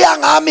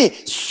 maguyangami,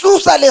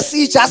 susa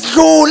lesija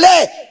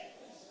slule.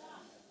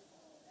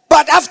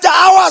 But after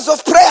hours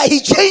of prayer, he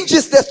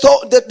changes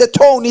the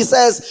tone. He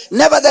says,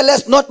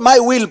 nevertheless, not my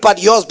will,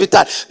 but yours be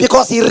done.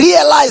 Because he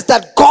realized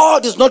that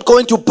God is not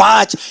going to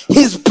budge.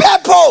 His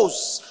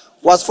purpose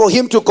was for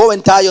him to go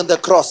and die on the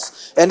cross.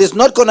 And it's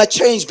not going to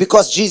change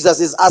because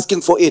Jesus is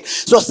asking for it.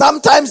 So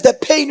sometimes the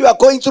pain you are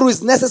going through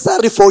is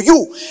necessary for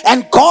you.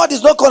 And God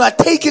is not going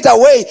to take it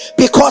away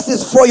because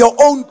it's for your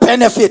own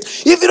benefit.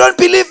 If you don't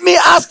believe me,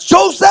 ask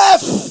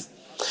Joseph.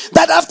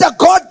 That after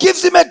God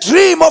gives him a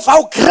dream of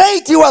how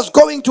great he was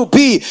going to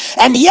be,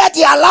 and yet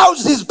he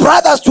allows his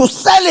brothers to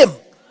sell him.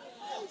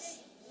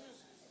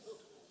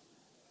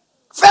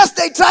 First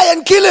they try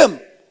and kill him.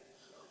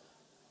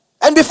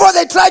 And before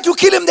they try to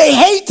kill him, they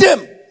hate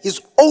him. His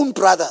own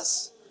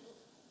brothers.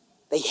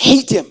 They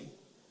hate him.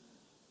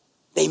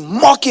 They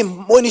mock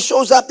him. When he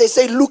shows up, they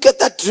say, look at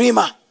that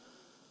dreamer.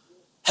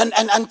 And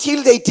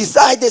until they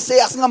decide, they say,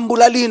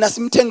 asingambulalini,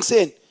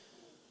 asimthengiseni.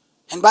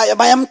 And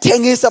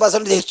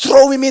they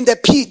throw him in the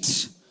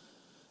pit.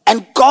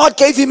 And God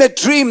gave him a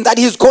dream that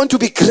he's going to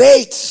be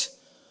great.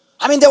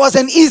 I mean, there was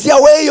an easier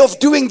way of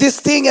doing this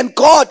thing. And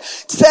God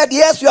said,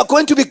 yes, you are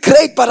going to be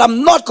great, but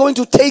I'm not going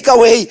to take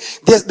away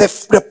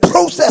the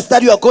process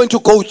that you are going to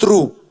go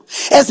through.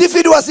 As if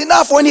it was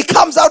enough, when he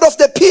comes out of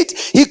the pit,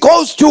 he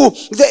goes to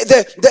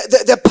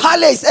the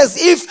palace as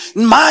if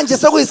manje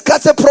he's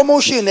got a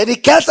promotion, and he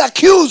gets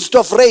accused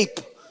of rape.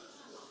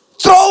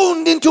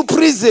 Thrown into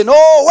prison.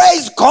 Oh, where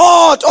is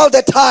God all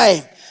the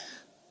time?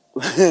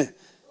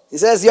 He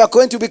says, you are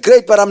going to be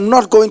great, but I'm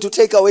not going to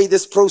take away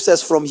this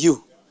process from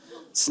you.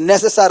 It's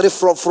necessary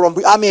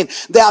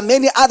there are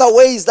many other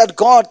ways that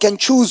God can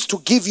choose to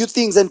give you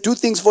things and do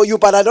things for you,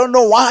 but I don't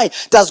know why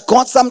does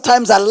God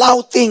sometimes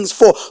allow things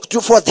for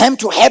them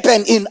to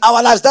happen in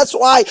our lives. That's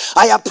why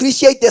I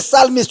appreciate the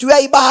psalmist.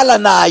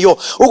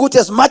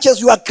 As much as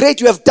you are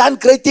great, you have done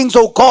great things,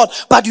 oh God,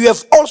 but you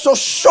have also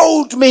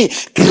showed me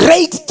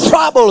great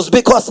troubles,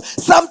 because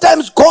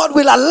sometimes God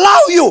will allow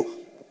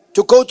you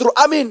to go through.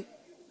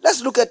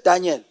 Let's look at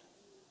Daniel.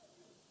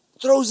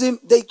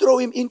 They throw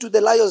him into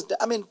the lions.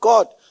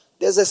 God,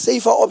 there's a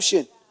safer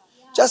option.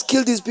 Just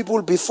kill these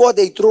people before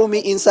they throw me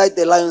inside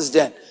the lion's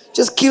den.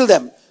 Just kill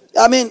them.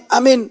 There's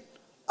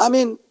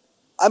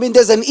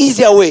an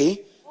easier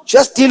way.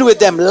 Just deal with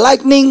them.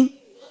 Lightning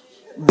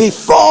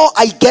before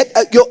I get.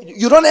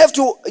 You don't have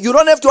to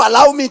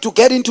allow me to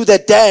get into the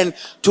den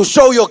to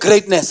show your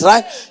greatness,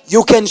 right?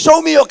 You can show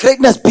me your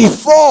greatness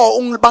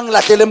before.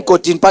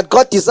 But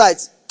God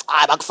decides.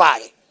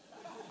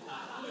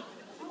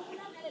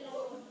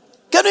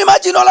 Can you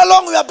imagine all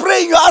along we are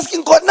praying, you are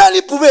asking God,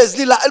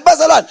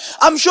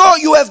 I'm sure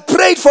you have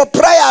prayed for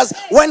prayers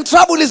when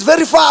trouble is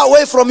very far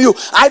away from you.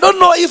 I don't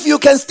know if you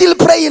can still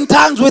pray in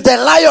tongues with a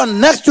lion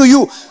next to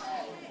you.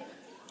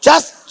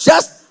 Just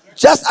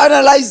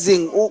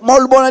analyzing.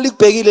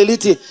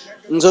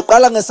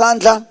 Ngizoqala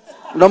ngesandla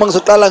noma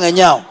ngizoqala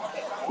ngenyawo.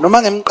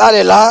 Noma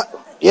ngemqale la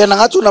yena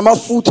ngathi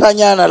unamafutha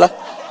nyana la.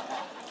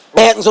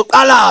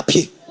 Ngizoqala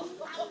phi?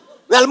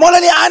 Well, more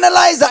than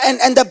analyze,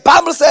 and the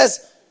Bible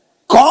says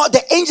God,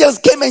 the angels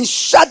came and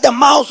shut the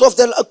mouth of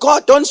the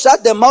God. Don't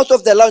shut the mouth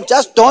of the lion.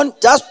 Just don't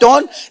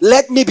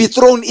let me be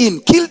thrown in.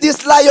 Kill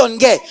this lion.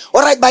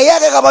 All right,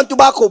 bayeke abantu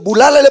bakho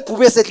bulala le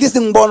phube at least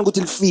ngibone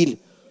ukuthi lifile.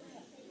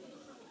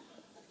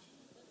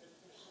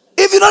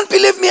 If you don't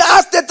believe me,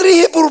 ask the 3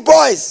 Hebrew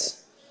boys.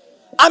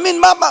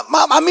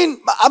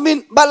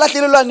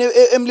 Balahlelelwa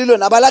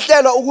emlilweni.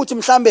 Abalahlelwa ukuthi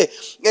mhlambe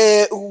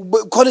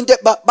khona into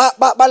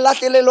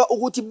balahlelelwa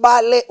ukuthi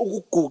bale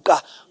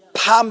ukuguqa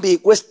phambi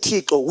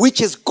kwesithixo,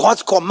 which is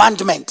God's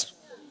commandment.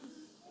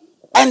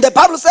 And the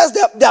Bible says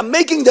they are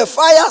making the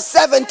fire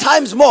 7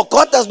 times more.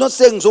 God does not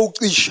say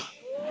ngizowucisha.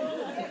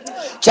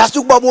 Just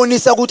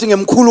ukubabonisa ukuthi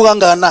ngemkhulu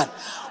kangakanani.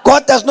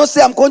 God does not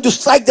say I'm going to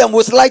strike them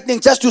with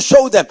lightning just to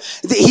show them.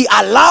 He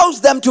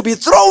allows them to be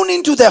thrown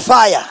into the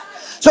fire.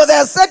 So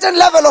there's a certain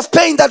level of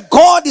pain that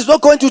God is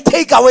not going to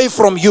take away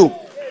from you.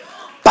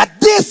 But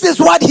this is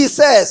what he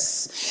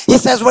says. He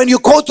says, when you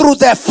go through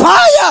the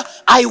fire,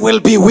 I will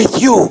be with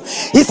you.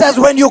 He says,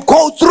 when you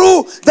go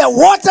through the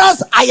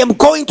waters, I am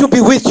going to be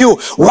with you.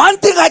 One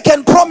thing I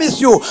can promise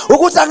you.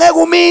 One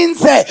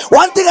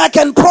thing I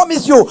can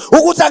promise you.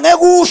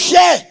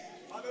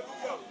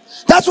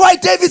 That's why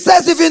David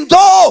says, even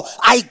though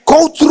I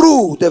go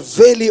through the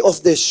valley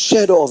of the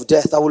shadow of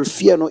death, I will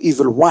fear no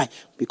evil. Why?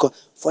 Because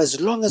for as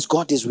long as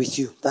God is with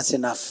you, that's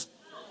enough.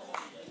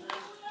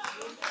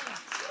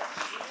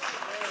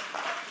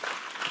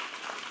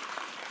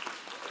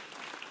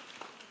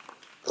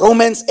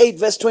 Romans 8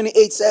 verse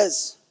 28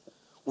 says,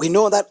 we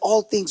know that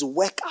all things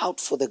work out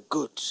for the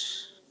good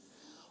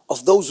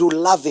of those who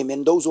love him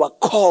and those who are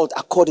called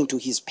according to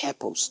his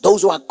purpose.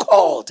 Those who are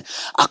called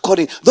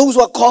according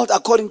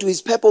to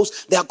his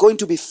purpose, they are going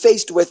to be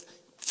faced with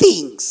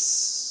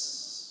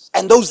things.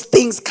 And those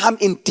things come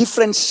in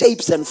different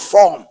shapes and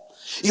form.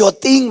 Your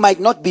thing might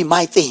not be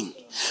my thing.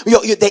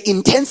 The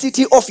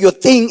intensity of your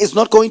thing is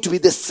not going to be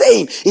the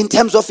same in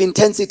terms of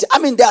intensity. I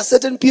mean, there are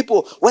certain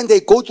people, when they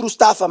go through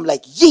stuff, I'm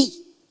like, yee,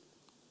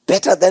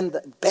 better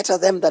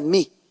them than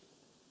me.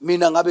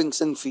 Mina ngabe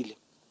ngisengifile.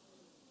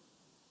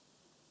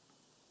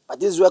 But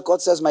this is where God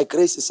says, my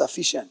grace is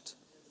sufficient.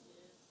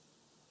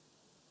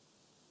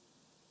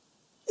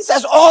 It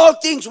says, all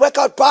things work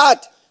out,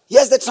 but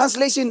here's the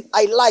translation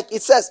I like.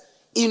 It says,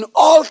 in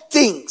all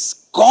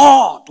things,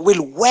 God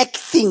will work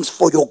things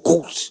for your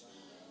good.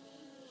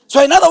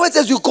 So in other words,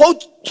 as you go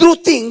through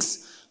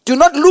things, do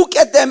not look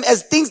at them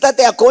as things that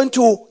they are going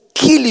to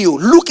kill you.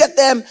 Look at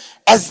them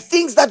as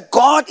things that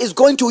God is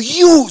going to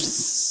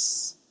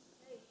use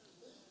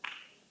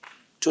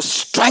to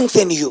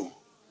strengthen you.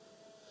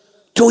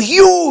 To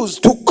use,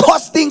 to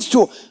cause things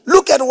to.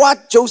 Look at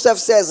what Joseph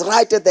says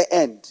right at the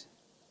end.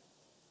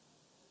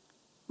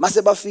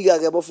 Masebafika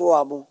ke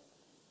bofowabo.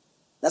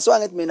 Naswa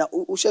ngithi mina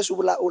usheshe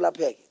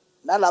ulapheke.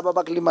 Nalabo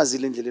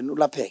abakulimazile endleleni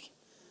ulapheke.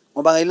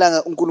 Ngoba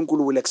ngelanga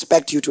uNkulunkulu will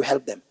expect you to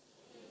help them.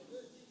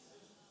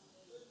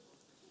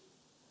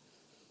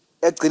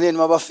 Egcineni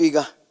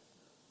mabafika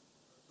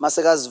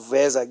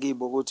masekaziveza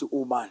kibo ukuthi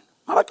ubani.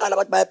 Mabaqala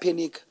bathi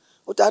bayaphenika.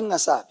 Uthi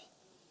aningasabi.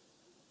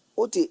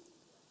 Uthi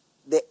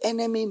the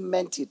enemy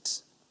meant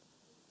it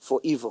for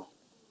evil,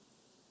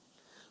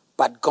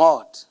 but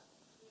God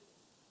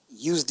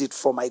used it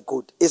for my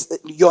good. It's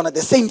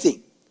the same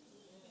thing.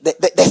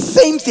 The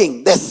same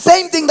thing. The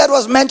same thing that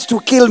was meant to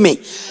kill me.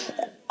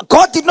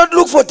 God did not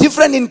look for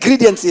different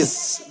ingredients.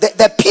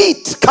 The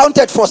pit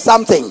counted for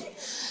something.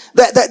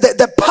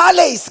 The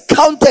palace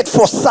counted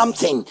for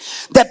something.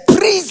 The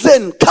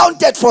prison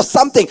counted for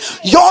something.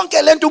 Yonke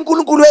lento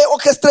uNkulunkulu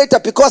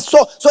orchestrator, because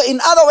so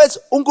in other words,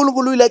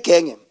 uNkulunkulu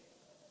ilekenge.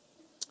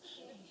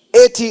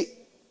 Ethi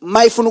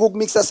mayifuna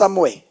ukukumixa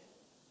somewhere.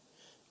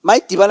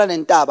 Mayidibana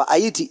nentaba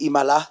ayithi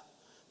imala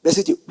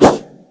besithi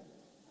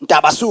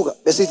ntaba suka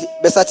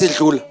besathi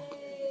dlula.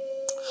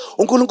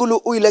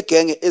 uNkulunkulu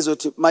uyilegenge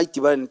ezothi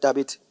mayidibana nentaba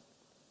ethi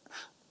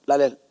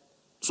lalela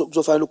so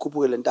kuzofanele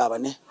ukhuphuke le ntaba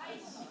ne.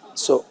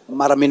 So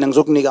mara mina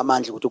ngizokunika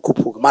amandla ukuthi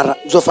ukhuphuke. Mara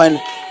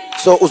kuzofanele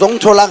so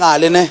uzongithola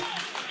ngale ne.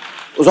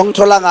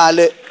 Uzongithola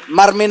ngale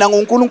mara mina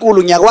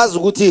nguNkulunkulu ngiyakwazi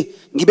ukuthi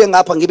ngibe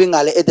ngapha ngibe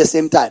ngale at the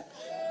same time.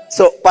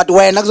 So but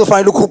wena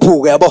kuzofanele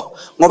ukhuphuke yabo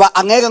ngoba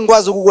angeke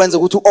ngikwazi ukukwenza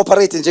ukuthi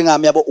uoperate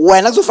njengami yabo.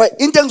 Wena kuzofanele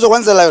into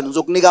engizokwenzela yona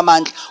ngizokunika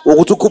amandla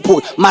ukuthi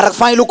ukhuphuke mara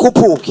kufanele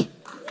ukhuphuke.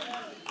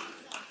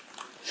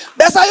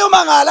 Bese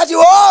ayomangala athi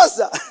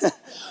woza.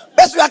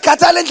 Bese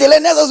uyakhathala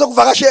endleleni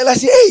ezozokuvakashela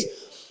athi hey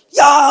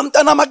ya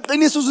mntana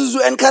amaqinisa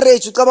uzuzu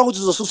encourage ucabanga ukuthi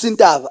uzosusa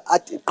intaba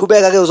athi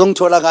qhubeka ke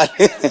uzongithola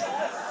ngale.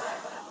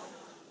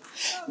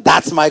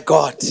 That's my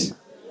God.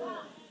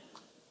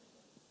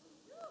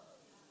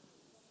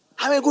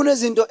 I mean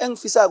kunezinto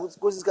engifisa ukuthi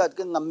kuzisikhathi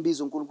ke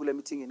ngingambiza uNkulunkulu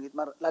emithingeni ngithi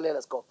mara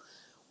lalela sikho.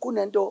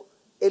 Kunento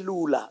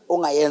elula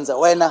ongayenza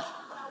wena.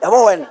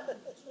 Yabo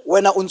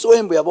wena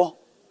unswembu yabo.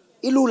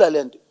 Ilula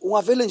lento.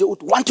 Ungavele nje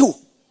uthi 1 2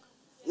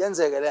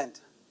 yenzeke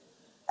lento.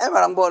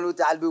 Mara ngibona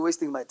ukuthi I'll be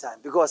wasting my time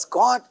because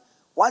God,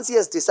 once he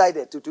has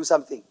decided to do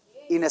something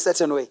in a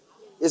certain way,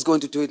 is going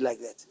to do it like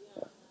that.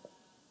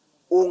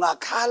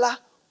 Ungakhala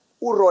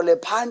urole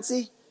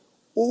phansi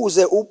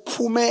uze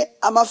uphume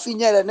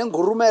amafinyela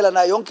nengurumela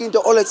na yonke into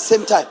all at the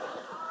same time.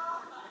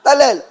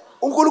 Lalela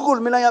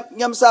uNkulunkulu mina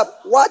ngiyamsaba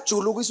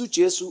wajula ukuyisa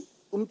uJesu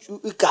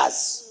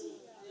igazi.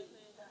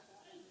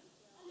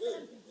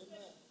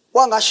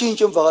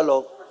 Wangashintsha emva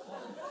kwalokho.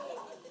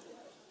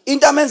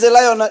 Into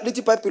amenzela yona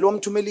lithi iBhayibheli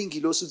wamthumela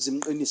ingilosi ukuthi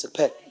zimqinise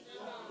kuphela.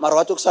 Mara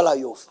wathi okusala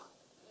yofa.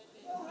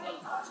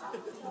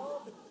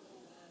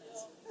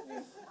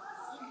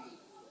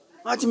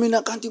 Ngathi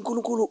mina kanti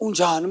uNkulunkulu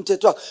unjani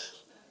umthetho wakhe?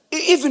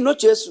 Even not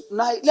Jesus.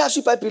 Now, let's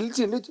see Bible.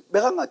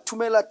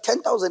 Bekangathumela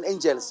 10,000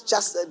 angels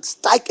just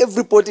strike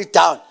everybody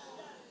down.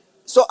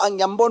 So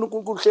angiyambona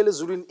uNkulunkulu hlele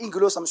ezulwini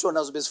ingilosi amshona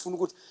nazo bezifuna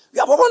ukuthi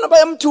uyabona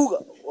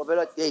bayamthuka.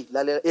 Wavela hey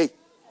lalela hey.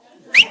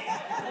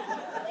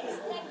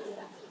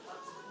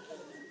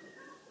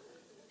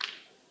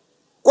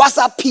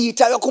 Kwasa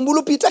Peter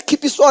yakhumbula uPeter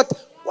keep isword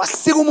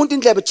wasika umuntu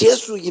indlebe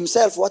Jesu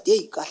himself wathi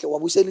hey kahle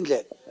wabuyisela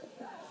indlebe.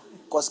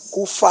 Because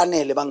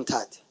kufanele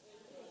bangithathe.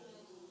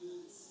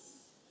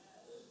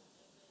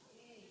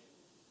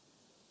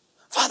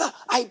 Father,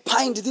 I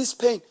bind this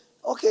pain.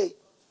 Okay.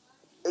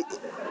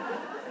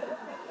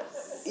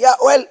 Yeah,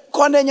 well,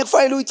 khona enye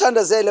kufanele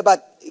uyithandazele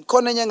but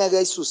khona enye ngeke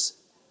ayisuse.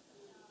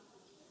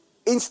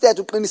 Instead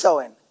uqinisa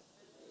wena.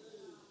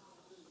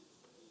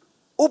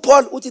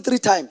 uPaul uthi 3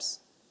 times.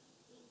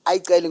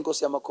 Ayicela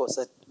inkosi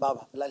yamakhosi athi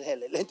baba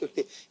lalele lento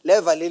le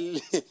leva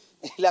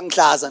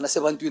langihlaza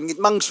nasebantwini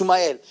ngithi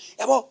mangishumayela.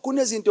 Yabo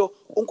kunezinto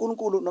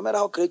uNkulunkulu no matter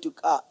how great you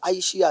are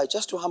ayishiyayo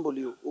just to humble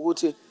you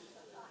ukuthi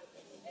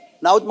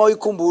now uthi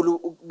mawuyikhumbula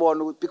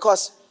ukubona ukuthi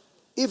because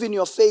even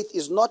your faith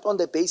is not on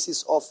the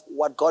basis of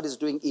what God is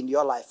doing in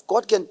your life.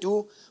 God can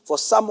do for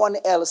someone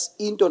else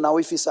into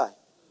nawe ifisayo.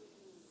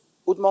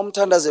 Uthi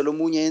mawumthandazela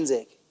omunye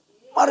yenzeke.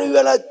 Mara you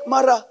are like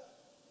mara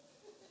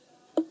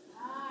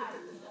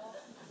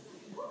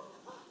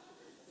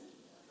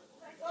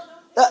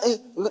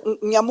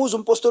ngiyamuza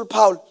umpostoli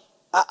Paul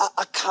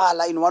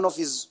akhala in one of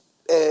his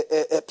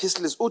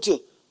epistles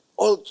uthi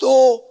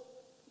although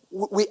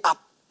we are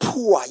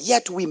poor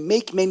yet we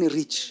make many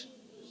rich.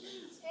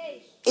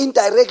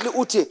 Indirectly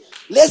uthi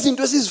lezi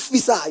zinto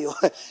esizifisayo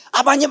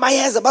abanye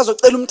bayeza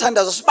bazocela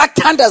umthandazo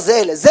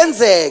sibakuthandazele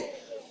zenzeke.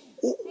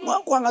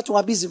 Kwangathi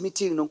ungabiza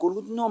meeting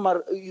noNkulunkulu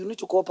no you need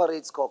to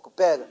cooperate skoko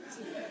phela.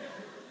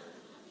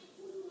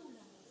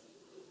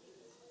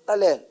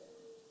 Lalela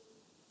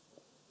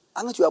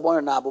angathi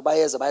uyabona nabo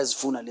bayeza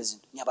bayazifuna lezi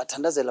zinto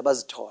ngiyabathandazela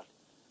bazithola.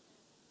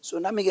 So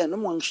nami ke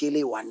noma ngishiyele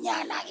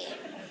iwanyana ke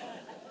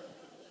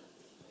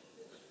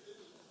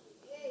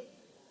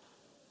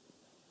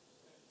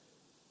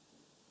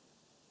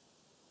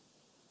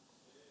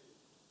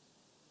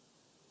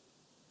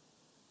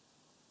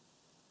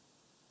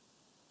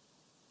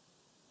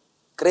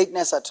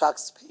greatness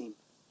attracts pain.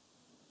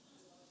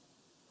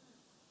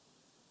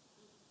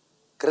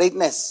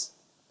 Greatness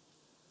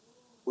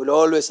will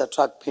always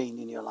attract pain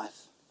in your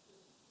life.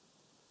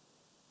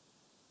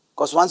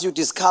 Because once you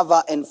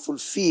discover and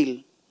fulfill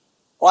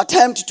or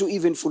attempt to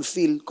even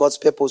fulfill God's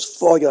purpose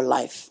for your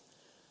life,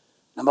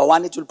 number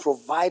one, it will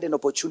provide an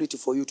opportunity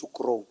for you to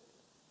grow.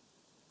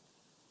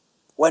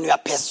 When you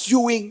are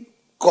pursuing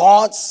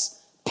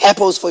God's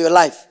purpose for your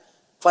life,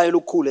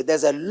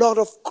 there's a lot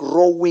of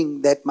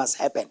growing that must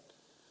happen.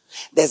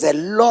 There's a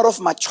lot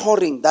of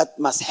maturing that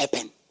must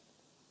happen.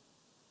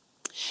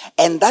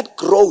 And that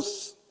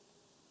growth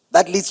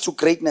that leads to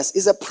greatness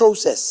is a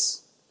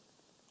process.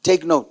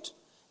 Take note.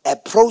 A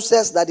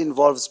process that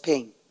involves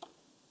pain.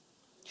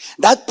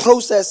 That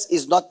process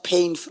is not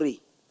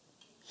pain-free.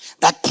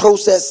 That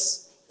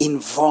process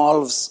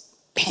involves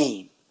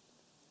pain.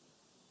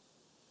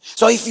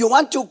 So if you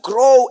want to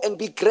grow and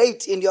be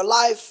great in your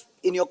life,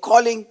 in your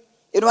calling,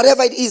 in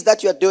whatever it is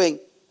that you're doing,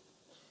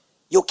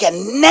 you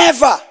can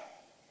never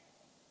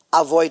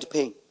avoid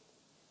pain.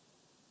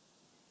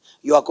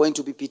 You are going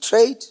to be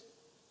betrayed.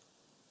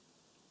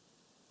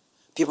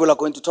 People are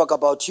going to talk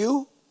about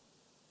you.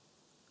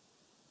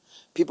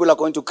 People are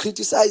going to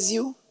criticize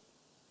you.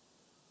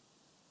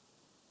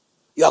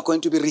 You are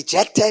going to be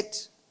rejected.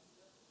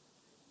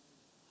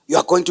 You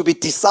are going to be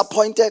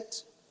disappointed.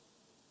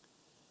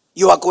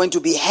 You are going to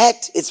be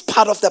hurt. It's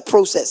part of the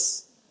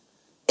process.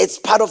 It's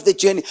part of the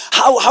journey.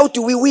 How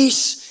do we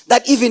wish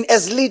that even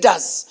as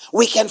leaders,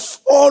 we can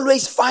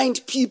always find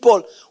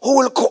people who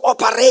will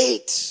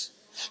cooperate.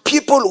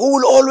 People who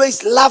will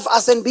always love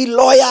us and be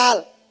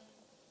loyal.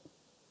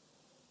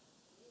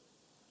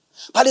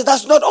 But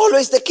that's not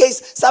always the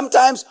case.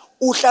 Sometimes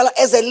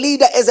as a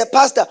leader, as a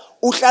pastor,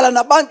 uhlala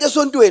nabantu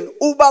esontweni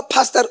uba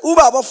pastor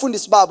uba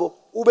abafundisi babo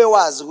ube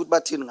wazi ukuthi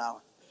bathini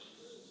ngawe.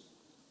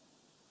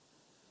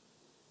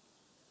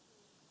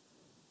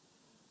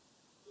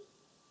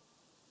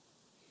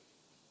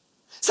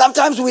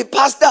 Sometimes we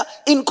pastor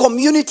in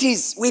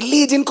communities, we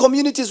lead in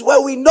communities where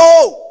we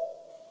know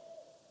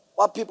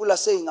what people are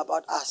saying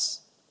about us.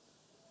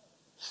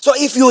 So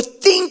if you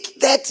think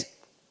that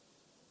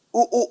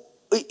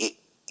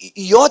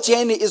your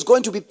journey is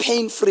going to be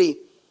pain-free,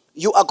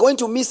 you are going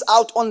to miss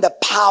out on the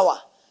power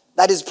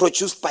that is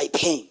produced by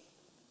pain.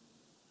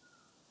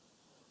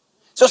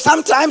 So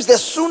sometimes the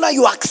sooner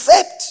you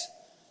accept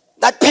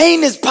that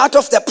pain is part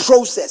of the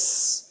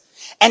process,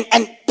 and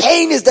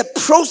pain is the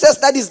process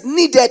that is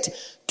needed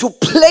to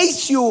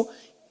place you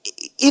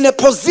in a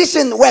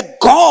position where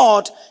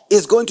God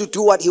is going to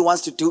do what he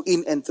wants to do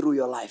in and through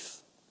your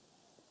life.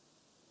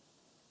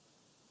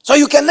 So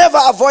you can never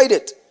avoid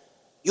it.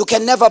 You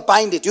can never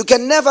bind it. You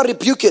can never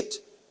rebuke it.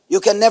 You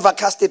can never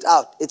cast it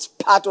out. It's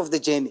part of the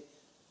journey.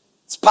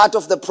 It's part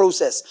of the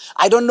process.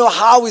 I don't know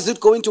how is it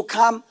going to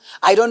come.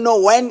 I don't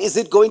know when is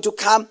it going to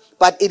come,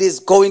 but it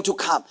is going to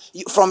come.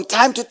 From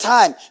time to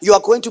time, you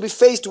are going to be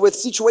faced with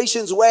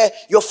situations where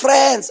your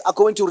friends are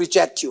going to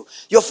reject you.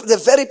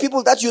 The very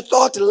people that you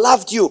thought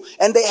loved you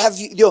and they have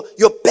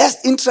your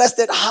best interest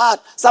at heart,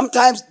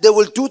 sometimes they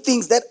will do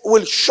things that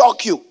will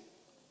shock you.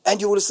 And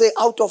you will say,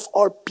 out of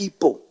all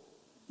people,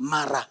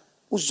 Mara,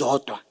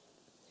 uzodwa.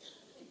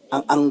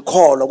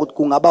 Angikholwa ukuthi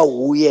kungaba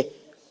huye.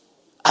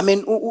 I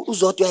mean,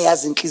 uzodwa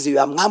yazi inhliziyo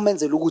yami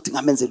ngamenzela ukuthi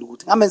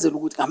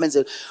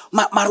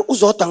mara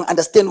uzodwa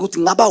understand ukuthi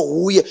ngaba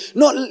huye.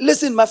 No,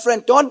 listen my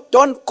friend,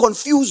 don't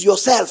confuse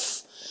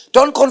yourself.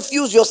 Don't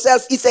confuse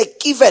yourself. It's a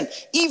given.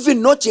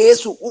 Even not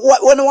Jesus.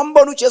 When one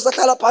born Jesus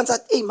ahlala phansi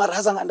athi, "Hey, mara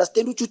hazange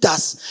understand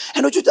uJudas."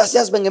 And uJudas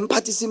yazi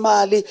bengemphathisa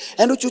imali.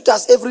 And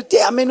uJudas every day,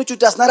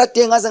 uJudas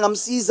narade ngaze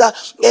ngamsiza,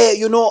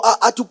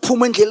 athi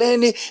uphuma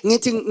endleleni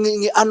ngithi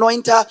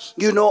ngi-anointa,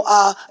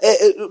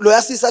 lo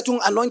yasisa athi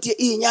ungi-anointe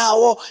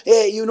inyawo,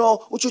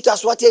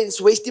 uJudas wathi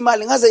it's waste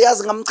imali. Ngaze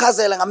yazi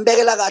ngamchazela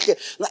ngambekela kahle.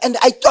 And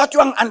I thought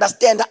you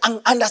understand.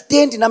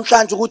 Understand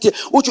namhlanje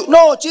ukuthi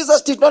no,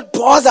 Jesus did not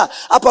bother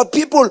about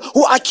people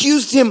who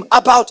accused him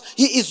about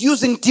he is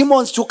using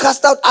demons to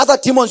cast out other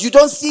demons. You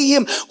don't see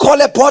him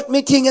call a board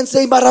meeting and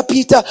say, "Mara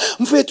Peter,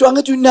 mfethu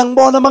angithi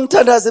niyangibona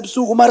mangithandaza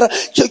ebusuku, mara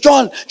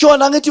John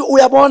angithi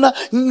uyabona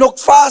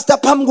nokufasta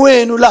phambi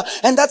kwenu la."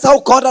 And that's how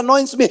God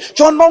anoints me.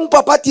 John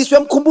mangibhabhadiswe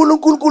emkhumbula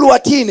uNkulunkulu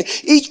wathini.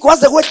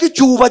 Kwaze kwehla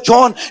ijuba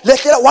John.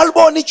 Lehlela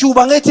walibona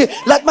ijuba ngithi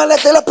lathi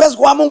malehlela phezu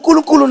kwami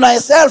uNkulunkulu na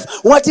himself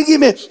wathi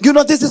kimi,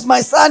 "This is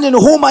my son in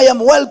whom I am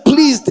well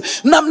pleased."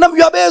 Nam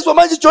uyabezwa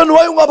manje John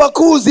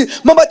wayungabakhuzi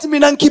mabathi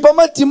mina ngikhipha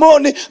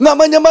amadimoni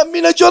ngamanye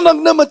mina John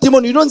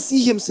anginamadimoni. You don't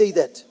see him say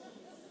that.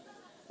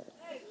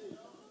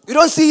 You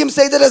don't see him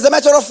say that. As a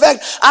matter of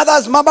fact,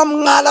 others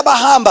mabamngala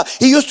bahamba,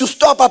 he used to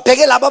stop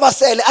abheke laba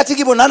basele athi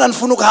kibo nana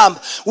nifuna ukuhamba.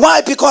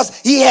 Why? Because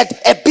he had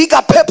a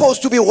bigger purpose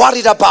to be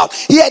worried about.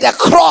 He had a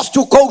cross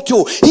to go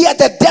to. He had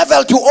the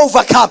devil to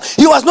overcome.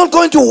 He was not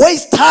going to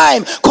waste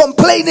time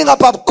complaining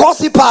about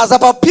gossipers,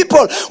 about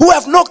people who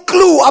have no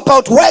clue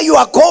about where you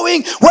are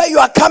going, where you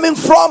are coming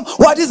from.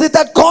 What is it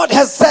that God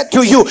has said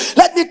to you?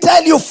 Let me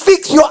tell you,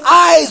 fix your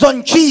eyes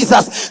on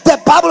Jesus. The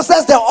Bible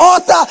says the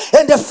author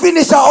and the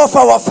finisher of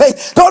our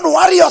faith. Don't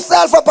worry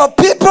yourself about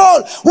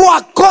people who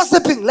are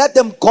gossiping. Let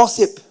them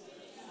gossip.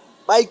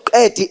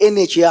 Bayiqede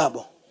energy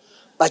yabo.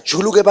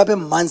 Bajuluke babe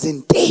manzi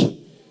nte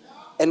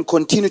and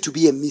continue to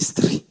be a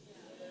mystery.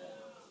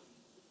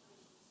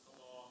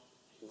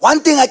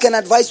 One thing I can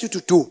advise you to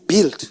do,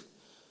 build.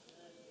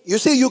 You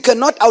see, you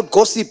cannot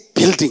out-gossip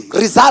building.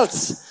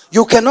 Results,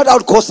 you cannot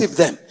out-gossip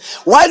them.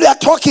 While you are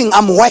talking,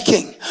 I'm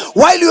working.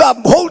 While you are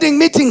holding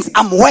meetings,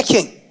 I'm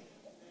working.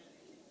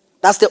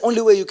 That's the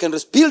only way you can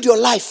build your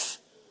life.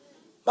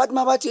 But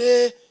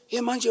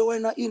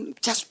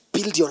just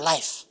build your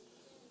life.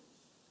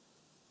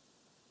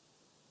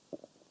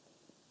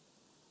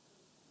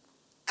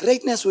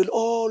 Greatness will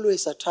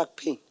always attract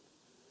pain.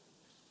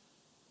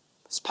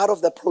 It's part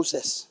of the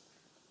process.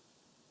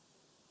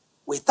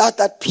 Without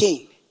that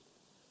pain,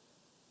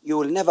 you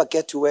will never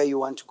get to where you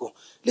want to go.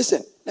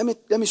 Listen,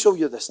 let me show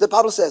you this. The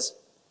Bible says,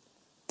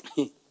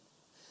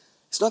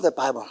 it's not the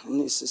Bible,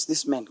 it's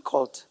this man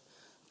called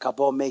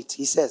Gabor Mate.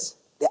 He says,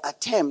 the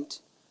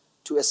attempt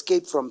to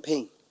escape from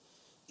pain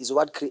is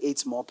what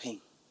creates more pain.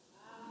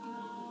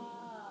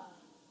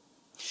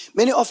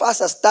 Many of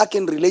us are stuck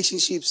in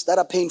relationships that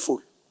are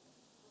painful.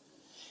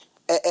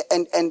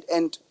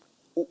 And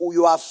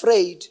you are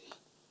afraid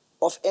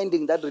of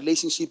ending that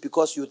relationship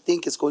because you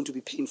think it's going to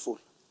be painful.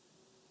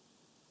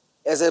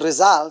 As a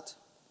result,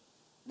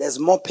 there's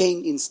more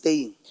pain in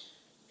staying.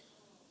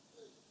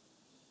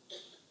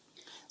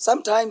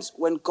 Sometimes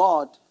when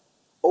God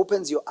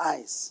opens your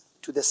eyes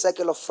to the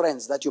circle of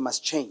friends that you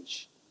must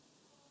change,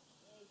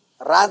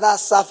 rather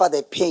suffer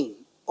the pain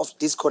of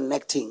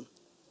disconnecting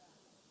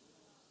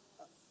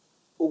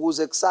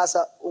ukuze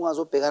kusasa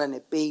ungazobhekana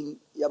nepain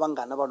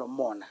yabangani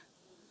abanomona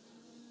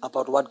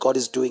about what God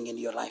is doing in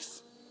your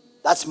life.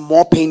 That's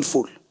more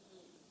painful.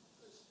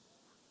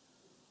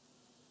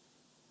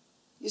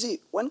 You see,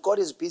 when God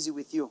is busy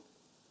with you,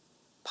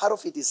 part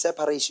of it is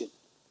separation.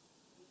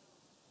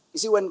 You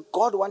see, when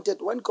God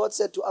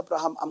said to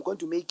Abraham, "I'm going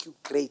to make you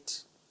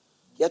great,"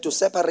 he had to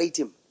separate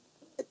him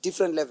at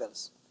different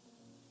levels.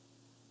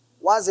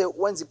 Waze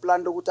wenza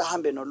iplan lokuthi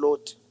ahambe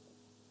noLot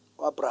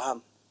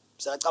uAbraham.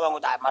 Siyacabanga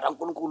ukuthi hayi mara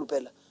uNkulunkulu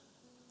phela.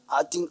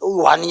 I think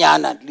u1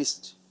 nyana at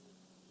least.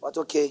 But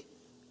okay.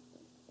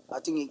 I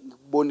think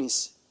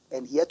ngikubonise,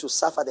 and he had to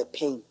suffer the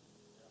pain.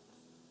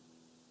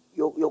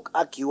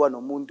 Yokuargue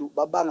nomuntu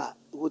babanga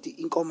ukuthi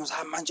inkomo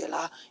zamanje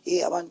la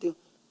abantu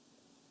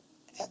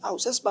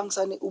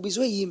awusesibangisane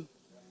ubizwe yimi.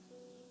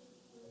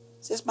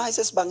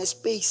 Sesibange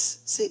space.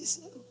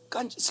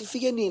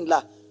 Sifike nini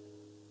la?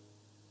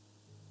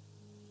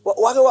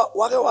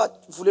 Wake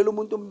wavulela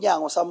umuntu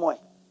umnyango somewhere,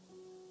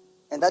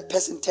 and that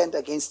person turned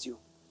against you.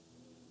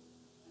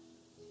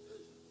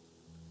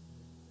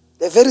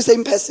 The very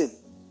same person.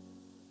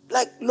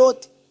 Like,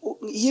 Lord,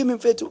 yimi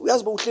mfethu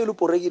uyazi bowuhlela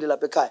ubhorekile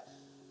lapha ekhaya.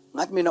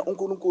 Ngathi mina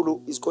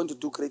uNkulunkulu is going to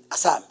do great.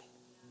 Asambe.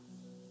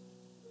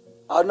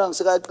 Awuna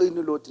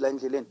ngisekaqini Lord la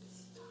endleleni.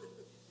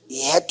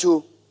 He had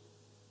to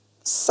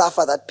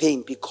suffer that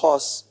pain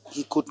because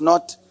he could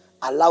not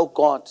allow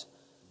God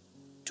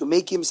to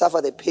make him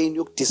suffer the pain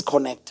you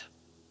disconnect.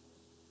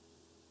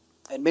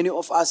 And many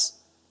of us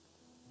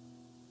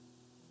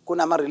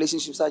kunama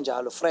relationships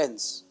anjalo,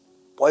 friends,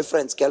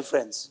 boyfriends,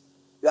 girlfriends.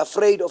 You're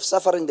afraid of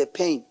suffering the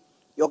pain.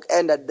 You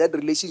end at that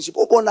relationship.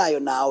 Obonayo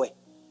nawe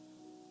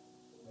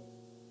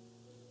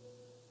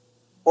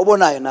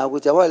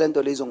ukuthi yabo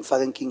lento lezo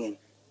ngifaka enkingeni.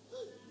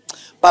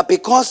 But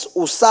because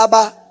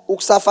usaba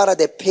ukusafara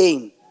the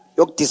pain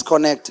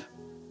disconnect.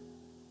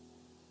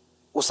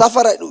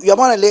 Usafara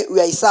uyabona le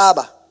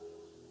uyayisaba.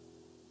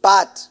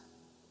 But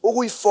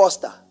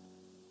ukuyifoster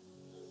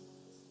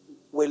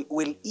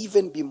will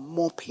even be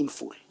more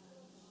painful.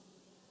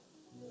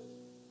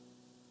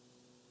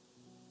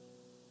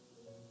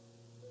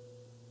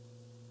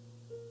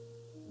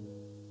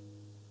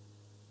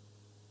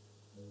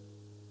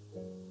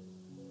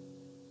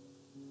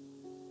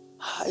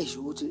 Hayi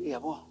ukuthi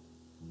yabo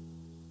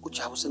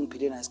uJabu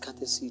sengiphile na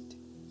isikhathi eside.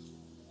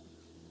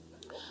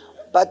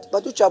 But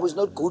uJabu is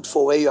not good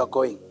for where you are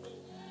going.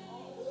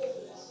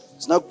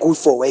 It's not good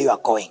for where you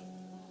are going.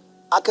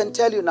 I can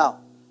tell you now.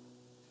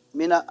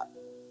 Mina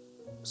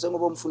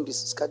sengoba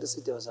umfundisi isikhathi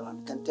eside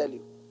wazalami, I can tell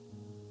you.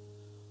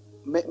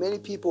 Many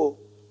people,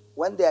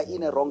 when they are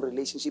in a wrong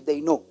relationship,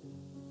 they know.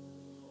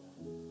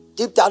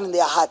 Deep down in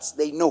their hearts,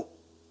 they know.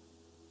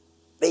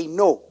 They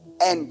know.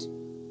 And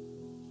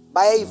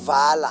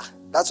bayayivala.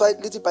 That's why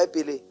little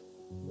Bible,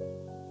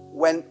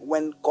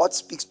 when God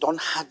speaks, don't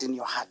harden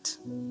your heart.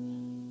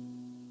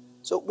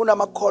 So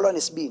kunamakholwa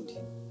nesibindi.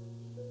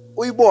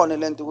 Uyibone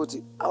lento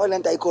ukuthi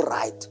awalento ayikho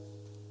right.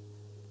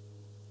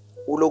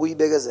 Uloku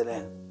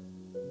uyibekezelela.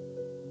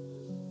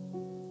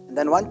 And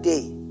then one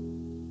day,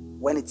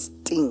 when it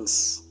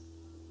stings,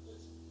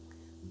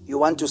 you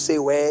want to say,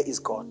 where is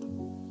God?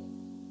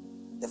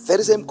 The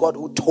very same God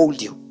who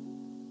told you.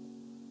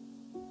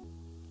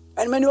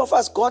 And many of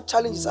us, God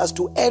challenges us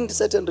to end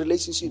certain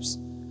relationships,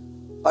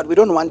 but we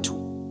don't want to.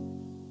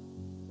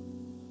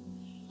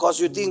 Because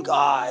you think,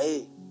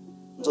 hey,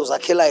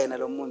 ngizozakhela yena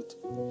lo muntu.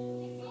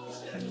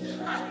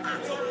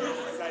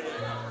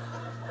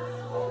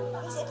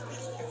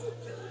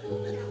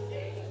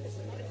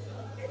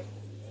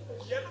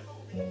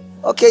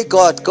 Okay,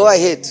 God, go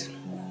ahead.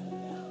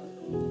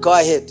 Go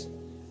ahead.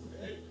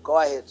 Go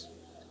ahead.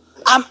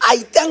 I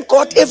thank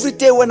God every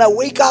day when I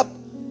wake up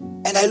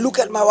and I look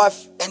at my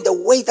wife and the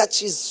way that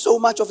she's so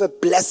much of a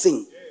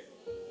blessing.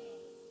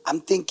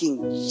 I'm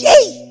thinking,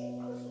 yay!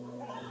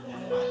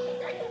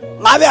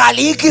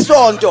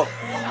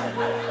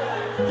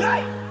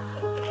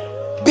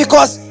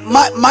 Because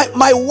my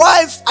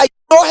wife, I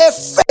know her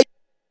faith.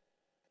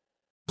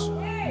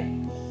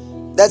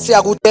 That's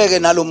yakuteke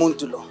nalo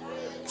muntu lo.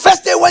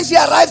 First day when she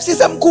arrives, she's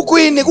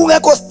mkukwini,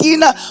 kungekho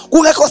stina,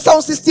 kungekho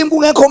sound system,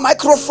 kungekho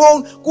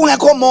microphone,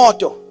 kungekho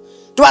moto.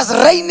 It was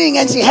raining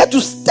and she had to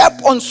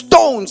step on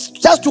stones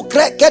just to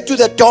get to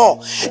the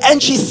door.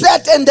 And she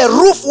sat and the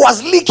roof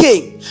was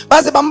leaking.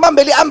 But the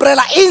bambambeli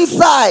umbrella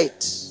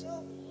inside.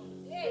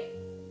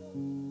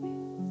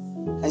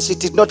 And she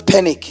did not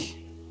panic.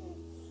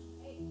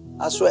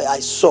 I swear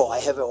I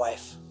have a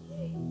wife.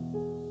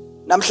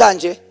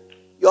 Namhlanje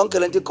yonke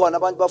lento ikhona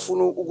abantu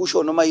bafuna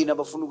ukusho noma yini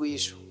abafuna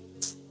ukuyisho.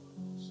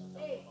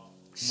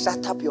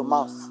 Shut up your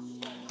mouth.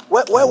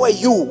 Where were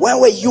you? Where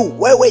were you?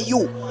 Where were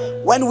you?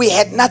 When we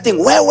had nothing,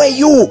 where were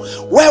you?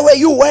 Where were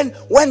you when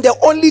the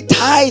only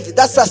tithe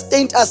that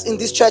sustained us in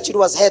this church, it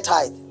was her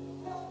tithe.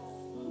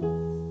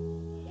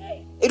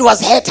 It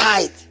was her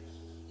tithe.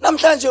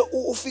 Namhlanje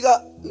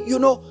ufika, you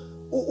know,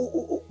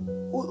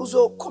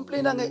 uzo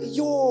complain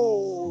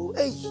yo,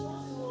 hey,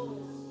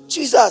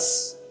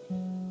 Jesus,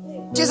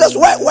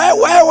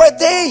 where were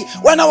they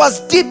when I was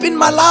deep in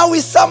Malawi,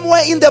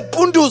 somewhere in the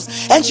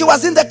Pundus, and she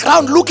was in the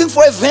ground looking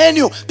for a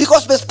venue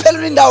because we're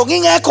spelling down,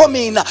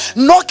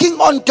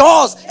 knocking on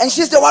doors, and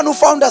she's the one who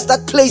found us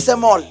that place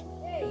and all.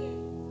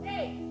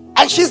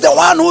 And she's the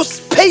one who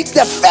paid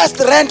the first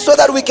rent so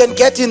that we can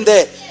get in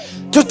there.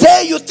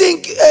 Today you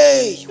think,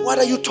 hey, what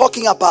are you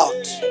talking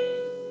about?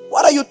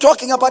 What are you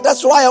talking about?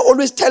 That's why I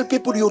always tell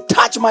people, you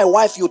touch my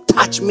wife, you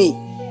touch me.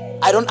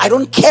 I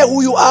don't care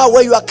who you are,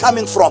 where you are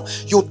coming from.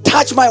 You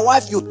touch my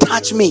wife, you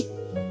touch me.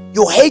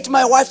 You hate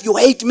my wife, you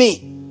hate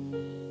me.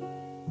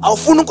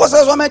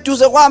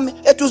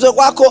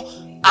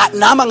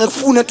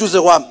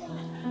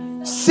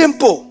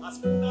 Simple.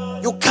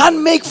 You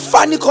can't make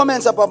funny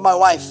comments about my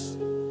wife.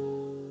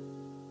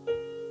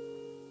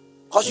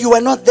 Because you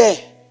were not there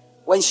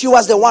when she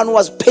was the one who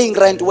was paying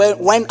rent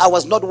when I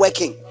was not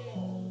working.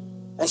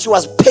 And she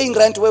was paying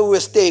rent where we were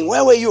staying.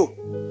 Where were you?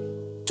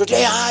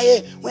 Today,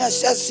 we are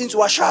since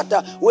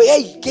Washata,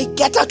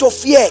 get out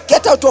of here,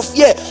 get out of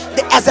here.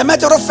 As a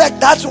matter of fact,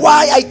 that's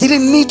why I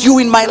didn't need you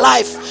in my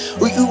life.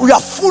 We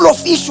are full of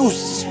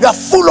issues. You are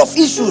full of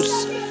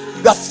issues.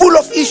 You are full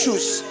of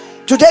issues.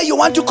 Today you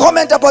want to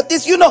comment about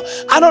this. You know,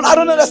 I don't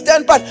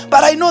understand, but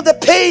I know the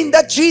pain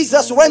that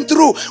Jesus went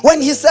through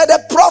when he said a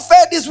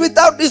prophet is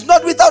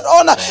not without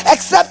honor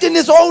except in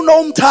his own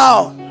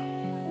hometown.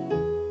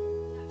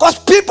 Because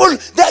people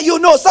that you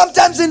know,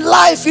 sometimes in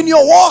life, in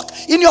your walk,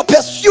 in your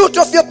pursuit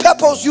of your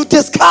purpose, you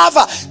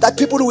discover that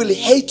people will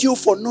hate you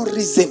for no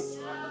reason.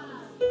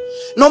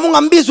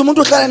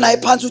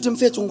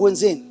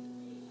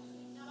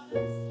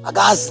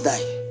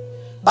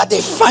 But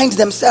they find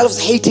themselves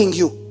hating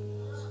you.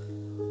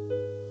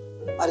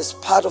 That is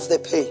part of the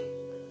pain.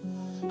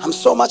 I'm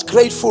so much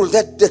grateful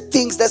that the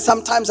things that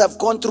sometimes I've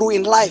gone through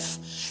in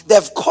life,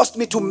 they've caused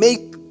me to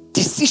make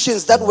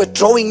decisions that were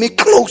drawing me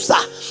closer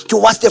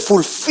towards the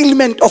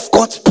fulfillment of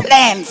God's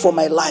plan for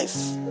my life.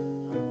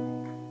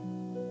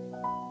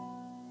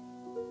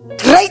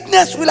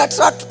 Greatness will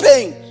attract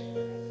pain.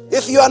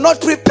 If you are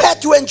not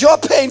prepared to endure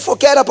pain,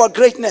 forget about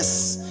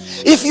greatness.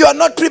 If you are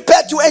not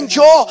prepared to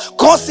endure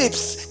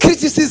gossips,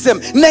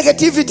 criticism,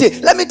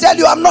 negativity, let me tell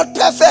you, I'm not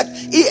perfect.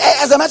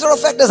 As a matter of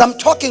fact, as I'm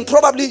talking,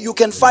 probably you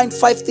can find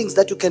 5 things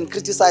that you can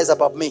criticize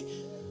about me,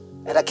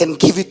 and I can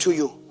give it to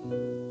you.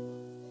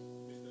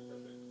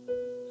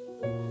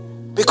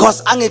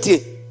 Because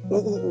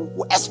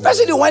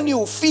especially when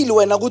you feel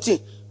when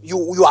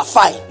you are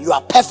fine, you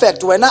are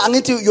perfect, when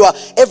you are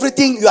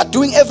everything, you are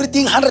doing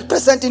everything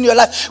 100% in your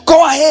life,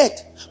 go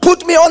ahead.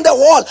 Put me on the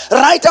wall.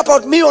 Write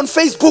about me on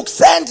Facebook.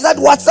 Send that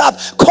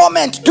WhatsApp.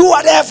 Comment. Do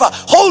whatever.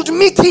 Hold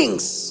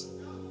meetings.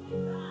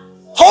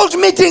 Hold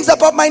meetings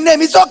about my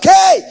name. It's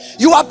okay.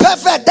 You are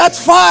perfect.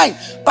 That's fine.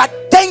 But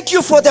thank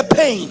you for the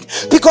pain,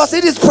 because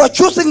it is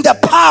producing the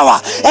power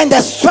and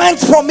the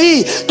strength for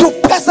me to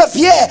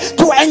persevere,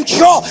 to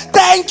endure.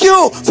 Thank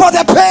you for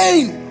the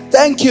pain.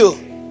 Thank you.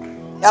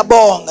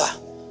 Yabonga.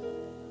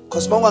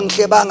 Because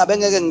mawanghlebanga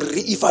bengeke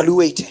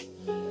ngi-evaluate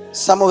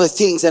some of the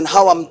things and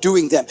how I'm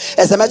doing them.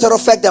 As a matter of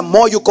fact, the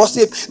more you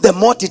gossip, the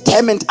more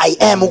determined I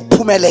am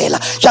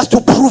just to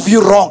prove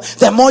you wrong.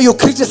 The more you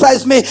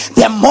criticize me,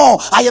 the more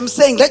I am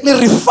saying, let me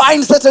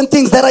refine certain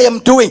things that I am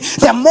doing.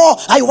 The more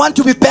I want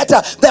to be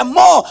better, the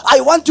more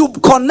I want to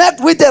connect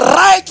with the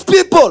right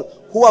people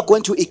who are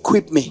going to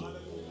equip me.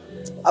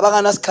 I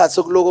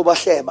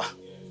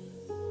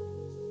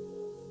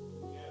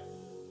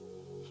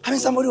mean,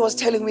 somebody was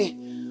telling me,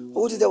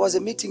 there was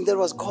a meeting that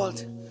was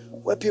called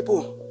where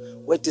people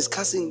we're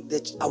discussing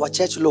our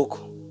church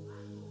logo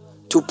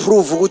to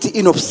prove the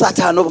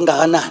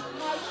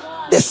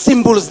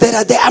symbols that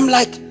are there. I'm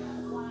like,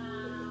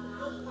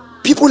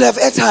 people have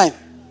airtime,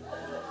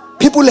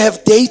 people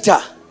have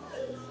data,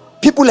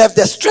 people have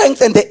the strength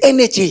and the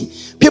energy.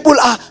 People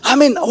are,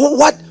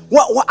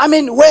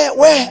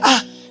 where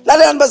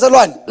Lalelan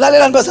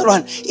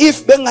bazalwane,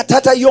 if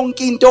bengathatha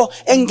yonke into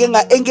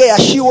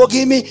engeyashiwo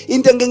kimi,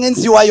 into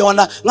engenziwa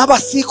yona, ngaba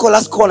sikho la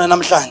sikhona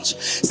namhlanje.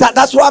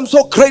 That's why I'm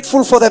so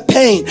grateful for the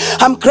pain.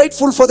 I'm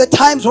grateful for the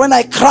times when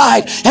I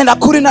cried and I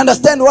couldn't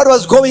understand what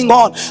was going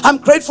on. I'm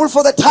grateful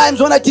for the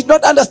times when I did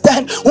not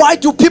understand why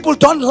do people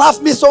don't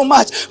love me so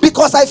much,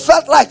 because I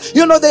felt like,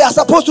 they are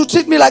supposed to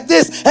treat me like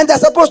this, and they're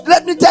supposed,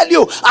 let me tell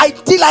you,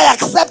 till I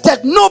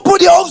accepted,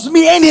 nobody owes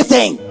me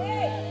anything.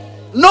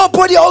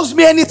 Nobody owes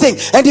me anything.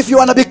 And if you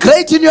want to be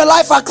great in your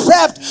life,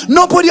 accept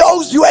nobody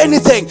owes you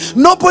anything.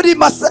 Nobody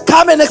must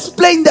come and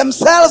explain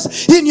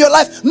themselves in your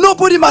life.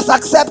 Nobody must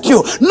accept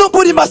you.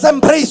 Nobody must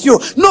embrace you.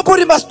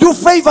 Nobody must do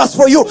favors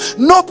for you.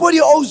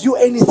 Nobody owes you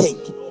anything.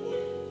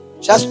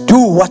 Just do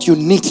what you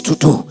need to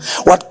do.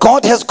 What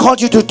God has called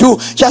you to do,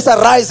 just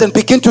arise and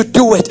begin to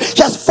do it.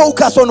 Just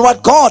focus on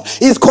what God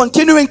is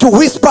continuing to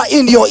whisper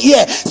in your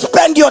ear.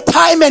 Spend your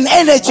time and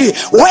energy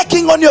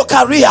working on your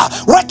career,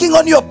 working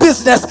on your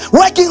business,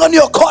 working on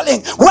your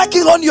calling,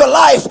 working on your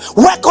life,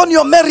 work on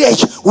your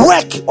marriage.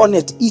 Work on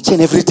it each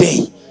and every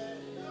day.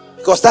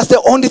 Because that's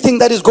the only thing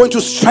that is going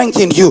to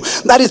strengthen you.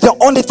 That is the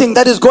only thing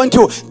that is going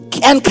to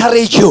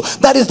encourage you.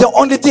 That is the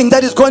only thing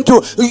that is going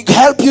to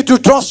help you to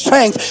draw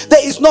strength.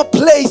 There is no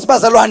place,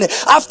 Bazalwane,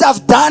 after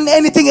I've done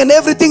anything and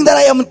everything that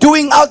I am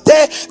doing out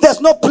there,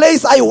 there's no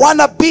place I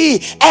want to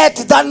be at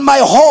than my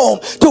home,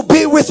 to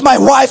be with my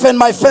wife and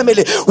my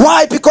family.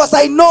 Why? Because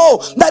I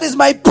know that is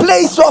my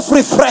place of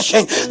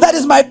refreshing. That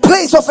is my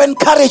place of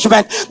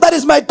encouragement. That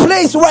is my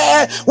place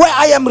where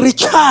I am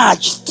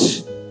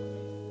recharged.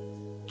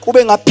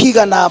 Kube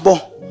ngaphika nabo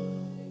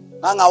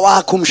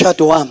ngangawakho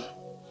umshado wami,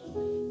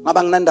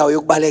 ngaba nginandawo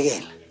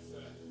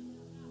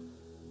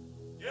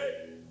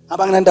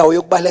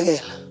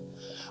yokubalekela.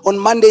 On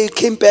Monday, he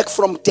came back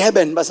from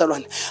Durban,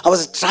 Bazalwane. I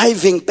was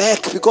driving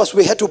back because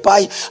we had to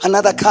buy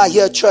another car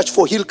here at church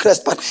for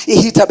Hillcrest, but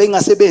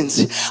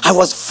I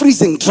was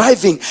freezing,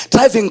 driving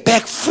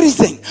back,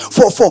 freezing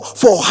for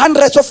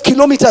hundreds of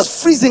kilometers,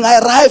 freezing. I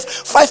arrived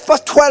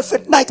 12:05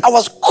 at night. I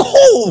was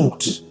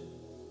cold.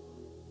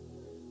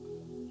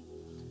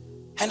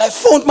 And I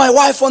phoned my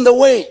wife on the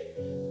way,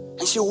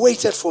 and she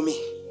waited for me.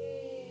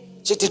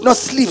 She did not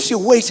sleep. She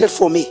waited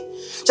for me,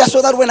 just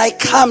so that when I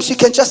come, she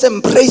can just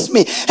embrace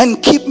me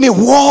and keep me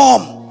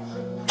warm.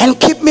 And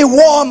keep me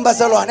warm,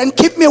 Bazalwane. And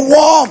keep me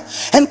warm.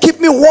 And keep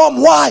me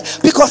warm. Why?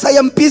 Because I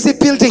am busy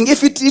building.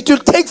 If it will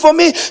take for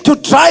me to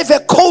drive a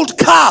cold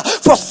car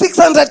for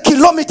 600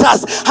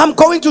 kilometers, I'm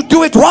going to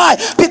do it. Why?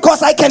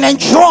 Because I can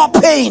endure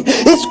pain.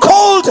 It's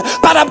cold,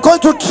 but I'm going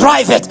to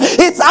drive it.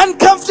 It's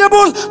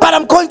uncomfortable, but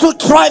I'm going to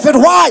drive it.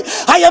 Why?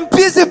 I am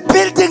busy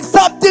building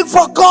something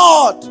for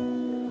God.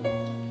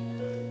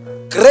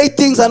 Great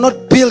things are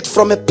not built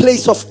from a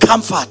place of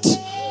comfort,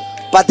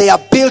 but they are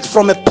built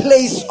from a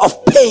place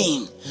of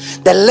pain.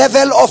 The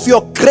level of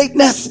your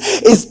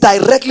greatness is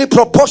directly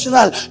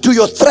proportional to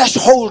your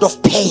threshold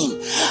of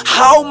pain.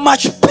 How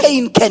much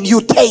pain can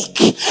you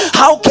take?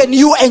 How can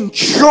you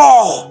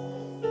endure?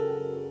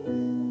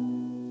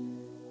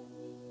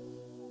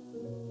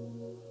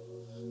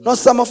 Not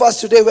some of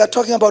us today, we are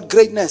talking about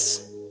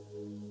greatness.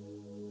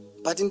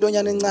 But in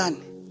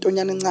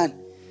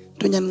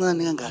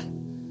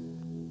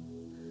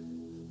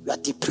You are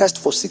depressed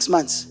for 6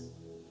 months.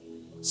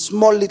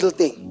 Small little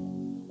thing.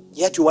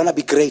 Yet you want to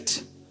be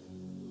great.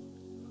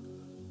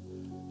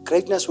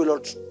 Greatness will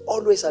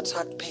always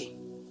attract pain.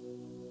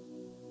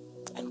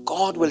 And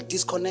God will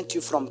disconnect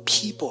you from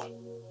people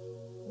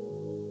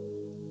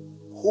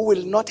who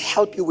will not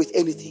help you with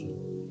anything,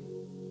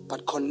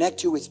 but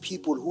connect you with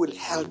people who will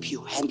help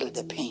you handle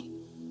the pain.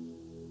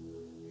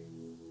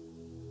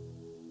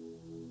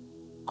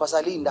 Because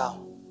I lean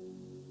down.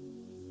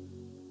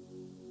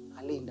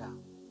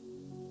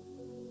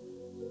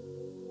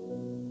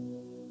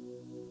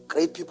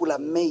 Great people are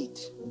made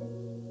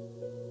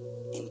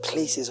in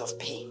places of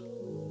pain.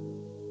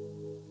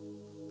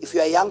 If you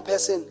are a young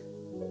person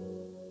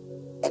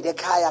and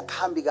ekhaya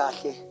akhambi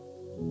kahle,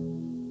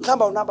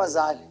 mhlamba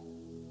unabazali,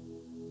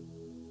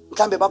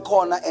 mhlambe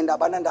bakhona and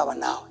abanandaba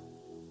nawe,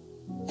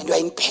 and you are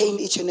in pain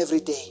each and every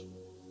day,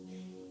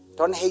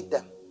 don't hate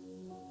them.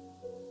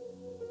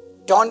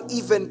 Don't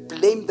even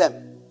blame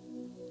them.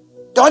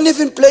 Don't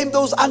even blame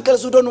those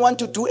uncles who don't want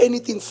to do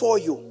anything for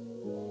you.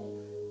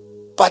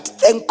 But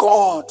thank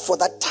God for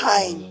that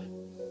time,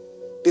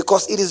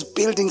 because it is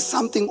building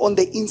something on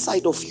the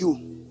inside of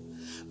you.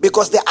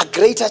 Because there are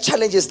greater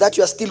challenges that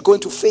you are still going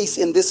to face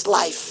in this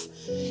life.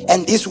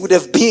 And this would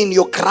have been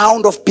your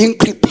ground of being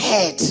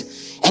prepared.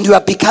 And you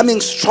are becoming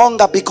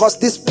stronger, because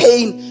this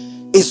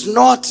pain is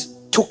not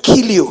to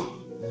kill you.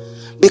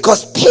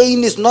 Because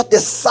pain is not the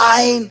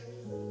sign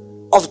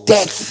of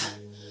death,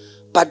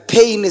 but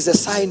pain is a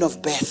sign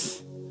of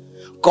birth.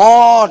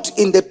 God,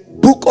 in the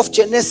book of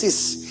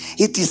Genesis,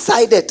 he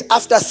decided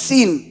after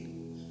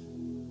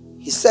sin,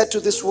 he said to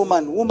this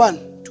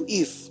woman, to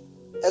Eve,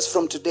 as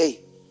from today,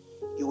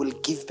 you will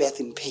give birth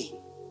in pain.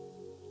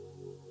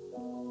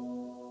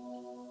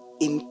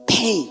 In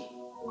pain,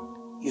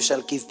 you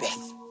shall give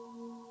birth.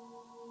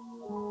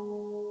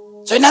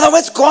 So in other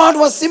words, God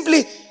was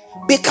simply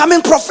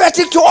becoming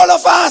prophetic to all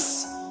of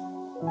us,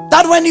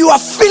 that when you are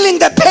feeling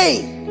the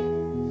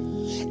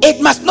pain, it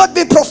must not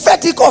be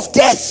prophetic of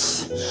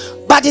death,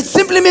 but it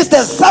simply means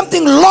there's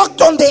something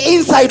locked on the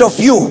inside of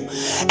you.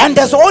 And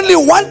there's only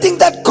one thing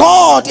that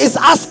God is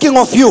asking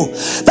of you,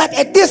 that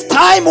at this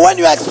time when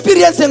you are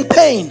experiencing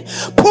pain,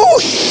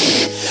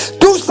 push,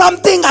 do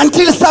something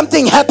until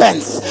something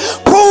happens.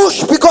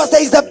 Push, because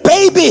there is a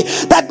baby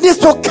that needs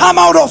to come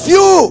out of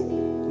you.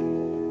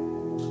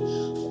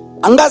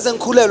 Angaze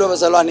ngikhulelwe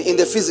bazalwane in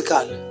the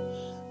physical.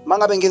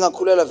 Mangabe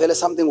ngingakhulelwa vele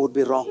something would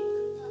be wrong.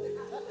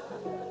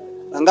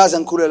 Angaze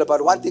ngikhulelwe,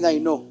 but one thing I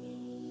know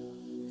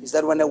is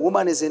that when a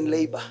woman is in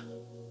labor,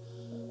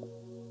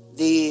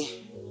 the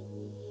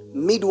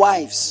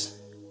midwives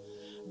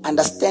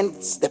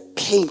understands the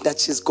pain that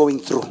she's going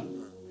through.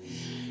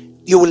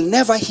 You will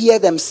never hear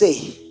them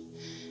say,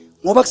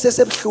 ngoba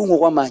kusesebuhlungu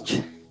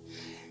kwamanje,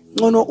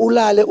 ngcono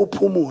ulale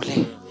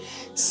uphumule,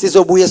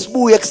 sizobuye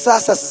sibuye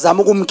kusasa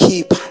sizama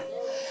ukumkhipha.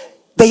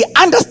 They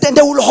understand,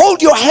 they will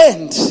hold your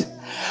hand.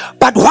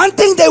 But one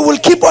thing they will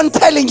keep on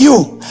telling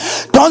you,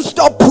 don't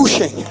stop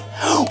pushing.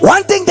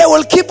 One thing they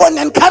will keep on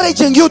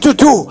encouraging you to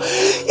do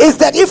is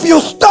that if you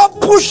stop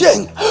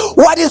pushing,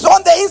 what is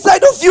on the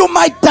inside of you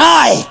might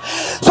die.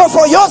 So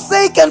for your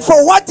sake and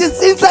for what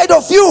is inside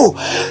of you,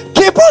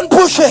 keep on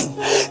pushing.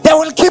 They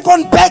will keep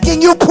on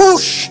begging you,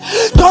 push.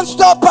 Don't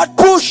stop, but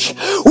push.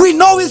 We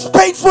know it's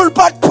painful,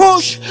 but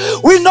push.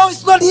 We know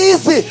it's not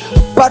easy,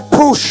 but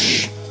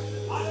push.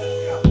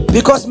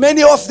 Because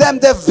many of them,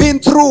 they've been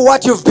through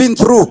what you've been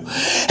through,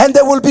 and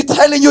they will be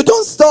telling you,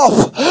 don't stop.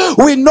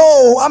 We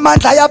know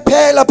amandla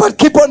ayaphela, but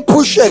keep on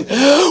pushing.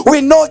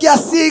 We know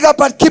kuyasika,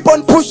 but keep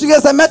on pushing.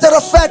 As a matter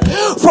of fact,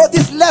 for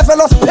this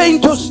level of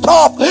pain to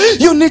stop,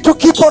 you need to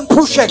keep on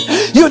pushing.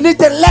 You need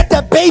to let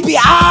the baby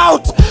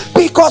out,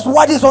 because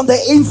what is on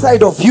the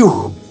inside of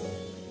you,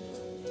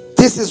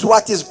 this is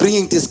what is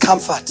bringing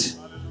discomfort.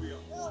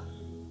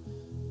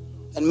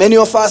 And many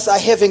of us are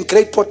having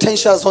great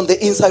potentials on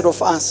the inside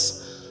of us,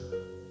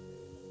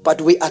 but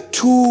we are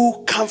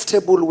too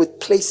comfortable with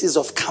places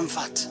of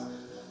comfort.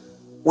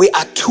 We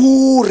are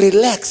too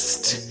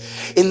relaxed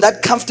in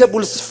that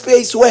comfortable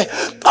space where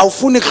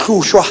awufuni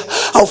kuhlushwa,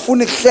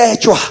 awufuni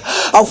kuhletshwa,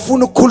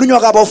 awufuni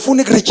ukukhulunywa kabi,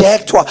 awufuni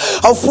kurejectwa,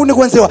 awufuni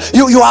kwenziwa.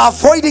 You are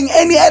avoiding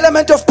any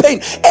element of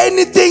pain,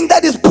 anything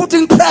that is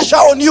putting pressure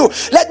on you.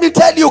 Let me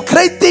tell you,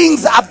 great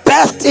things are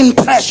best in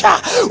pressure.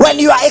 When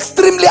you are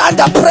extremely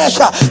under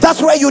pressure,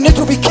 that's where you need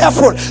to be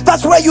careful.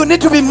 That's where you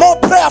need to be more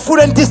prayerful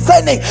and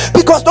discerning,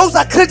 because those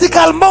are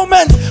critical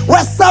moments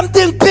where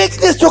something big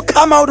needs to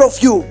come out of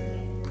you.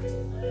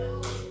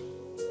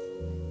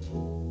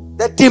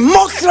 The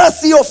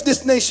democracy of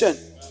this nation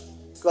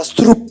was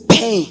through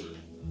pain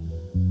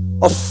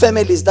of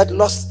families that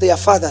lost their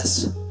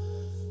fathers,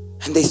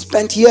 and they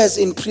spent years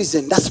in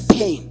prison. That's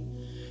pain.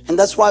 And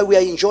that's why we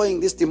are enjoying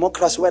this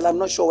democracy. Well, I'm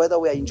not sure whether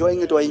we are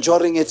enjoying it or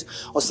enjoying it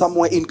or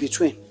somewhere in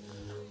between.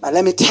 But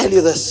let me tell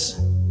you this.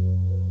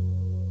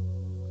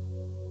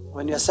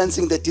 When you are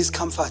sensing the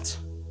discomfort,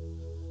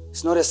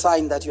 it's not a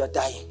sign that you are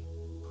dying.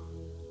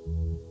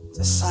 It's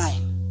a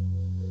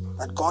sign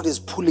that God is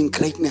pulling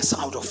greatness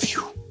out of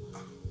you.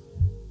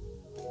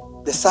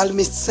 The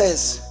psalmist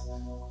says,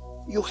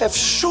 You have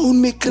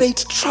shown me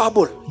great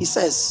trouble, he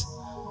says.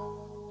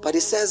 But he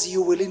says,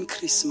 you will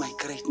increase my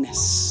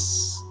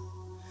greatness.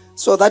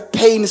 So that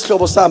pain is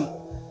Sam,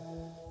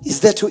 is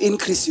there to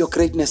increase your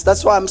greatness.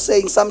 That's why I'm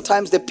saying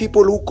sometimes the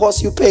people who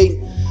cause you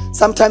pain,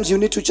 sometimes you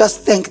need to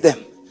just thank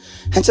them.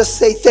 And just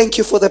say, thank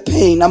you for the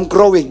pain, I'm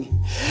growing.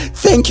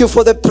 Thank you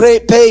for the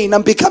pain,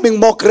 I'm becoming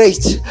more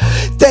great.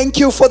 Thank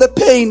you for the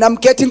pain, I'm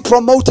getting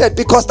promoted,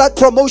 because that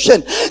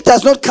promotion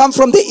does not come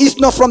from the east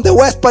nor from the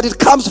west, but it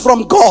comes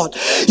from God.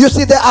 You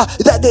see,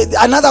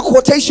 another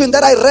quotation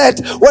that I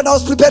read when I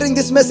was preparing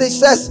this message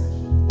says,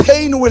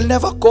 pain will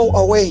never go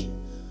away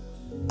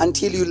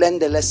until you learn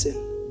the lesson.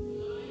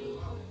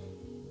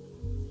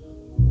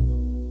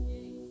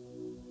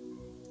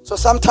 So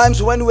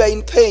sometimes when we are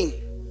in pain,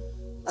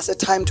 that's the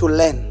time to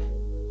learn.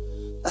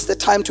 That's the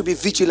time to be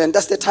vigilant.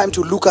 That's the time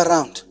to look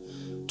around.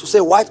 To say,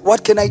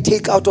 what can I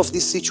take out of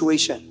this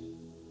situation?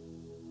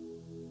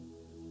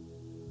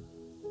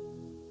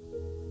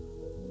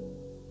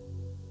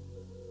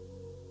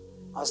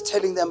 I was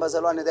telling them,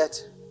 Bazalwane, that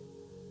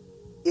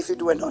if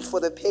it were not for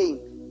the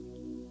pain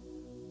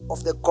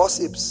of the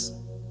gossips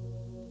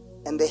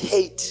and the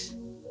hate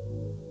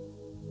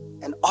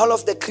and all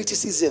of the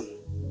criticism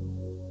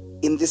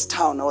in this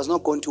town, I was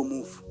not going to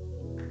move.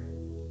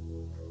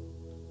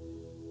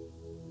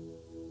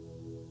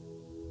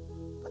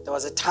 There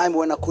was a time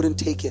when I couldn't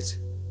take it.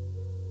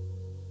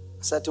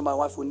 I said to my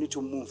wife, we need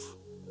to move.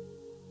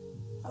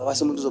 Otherwise,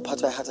 someone will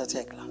have a heart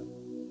attack.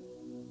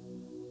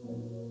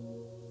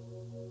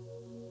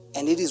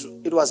 And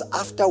it was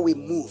after we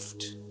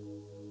moved,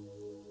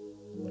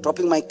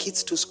 dropping my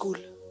kids to school,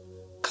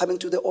 coming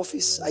to the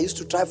office. I used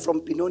to drive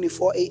from Pinoni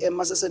 4 a.m.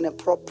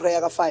 and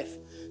prayer at 5.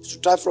 I used to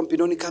drive from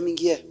Pinoni coming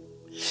here.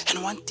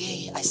 And one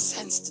day I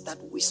sensed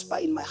that whisper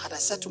in my heart. I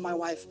said to my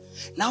wife,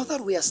 now that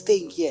we are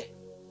staying here,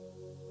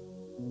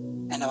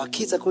 and our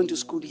kids are going to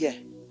school here,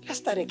 let's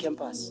start a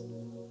campus.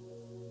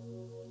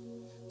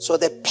 So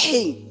the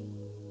pain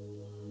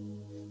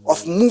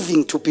of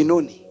moving to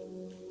Pinoni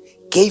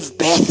gave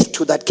birth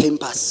to that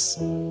campus.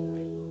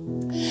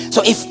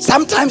 So if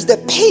sometimes the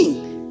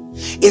pain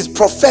is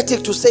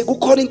prophetic to say,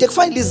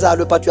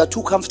 but you are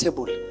too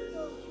comfortable.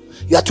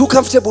 You are too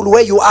comfortable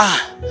where you are.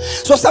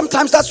 So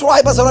sometimes that's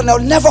why I'll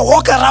never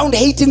walk around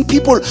hating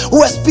people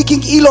who are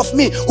speaking ill of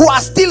me, who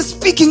are still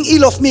speaking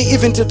ill of me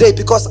even today,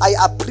 because I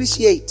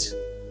appreciate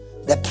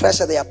the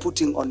pressure they are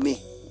putting on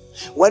me.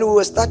 When we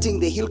were starting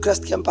the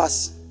Hillcrest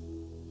campus,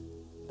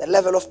 the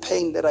level of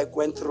pain that I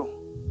went through,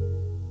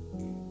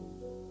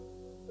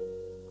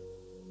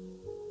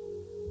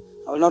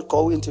 I will not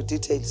go into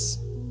details.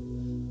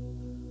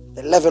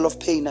 The level of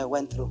pain I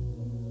went through.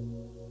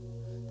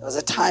 There was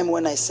a time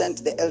when I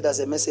sent the elders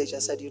a message. I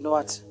said, you know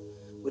what?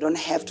 We don't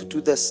have to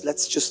do this.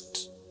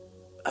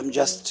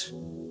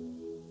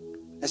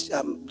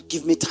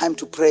 Give me time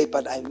to pray,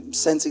 but I'm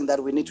sensing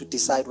that we need to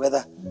decide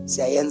whether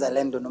siyayenza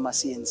lendo noma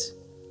siyenzi.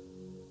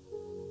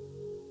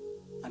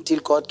 Until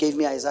God gave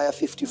me Isaiah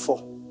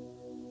 54.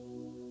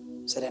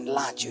 Said,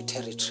 enlarge your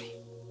territory.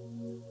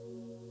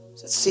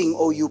 Said, sing,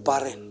 O you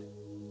barren,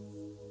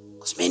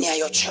 because many are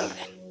your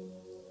children.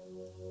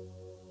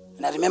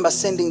 And I remember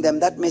sending them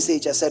that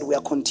message. I said, we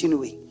are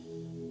continuing.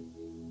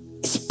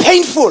 It's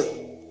painful,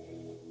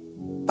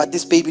 but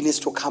this baby needs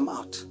to come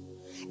out.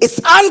 It's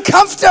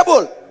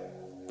uncomfortable,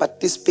 but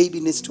this baby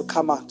needs to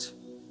come out.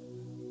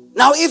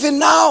 Now, even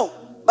now,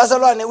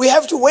 Bazalwane, we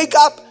have to wake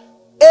up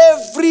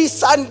every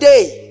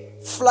Sunday,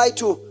 fly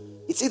to,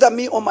 it's either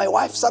me or my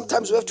wife.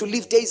 Sometimes we have to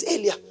leave days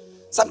earlier.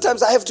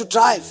 Sometimes I have to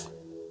drive.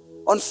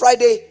 On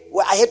Friday,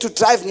 I had to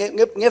drive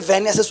near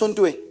Venice.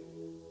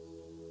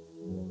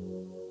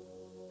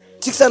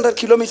 600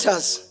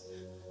 kilometers.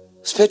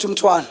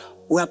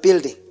 We are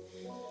building.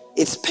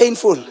 It's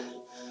painful,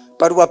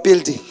 but we are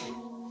building.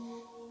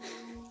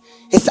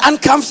 It's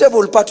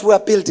uncomfortable, but we are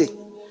building.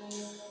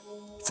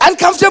 It's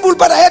uncomfortable,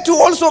 but I had to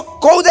also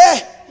go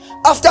there.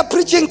 After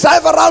preaching,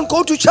 drive around,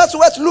 go to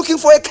Chatsworth looking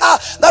for a car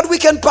that we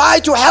can buy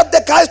to help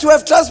the guys to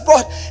have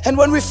transport. And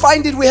when we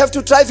find it, we have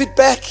to drive it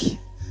back.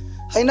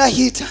 Haina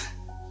heater.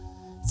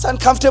 It's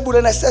uncomfortable,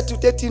 and I said to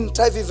 13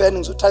 drive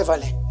even so drive.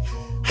 I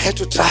had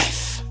to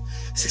drive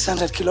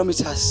 600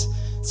 kilometers.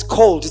 It's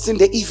cold. It's in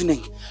the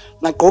evening.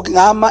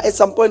 At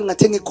some point, I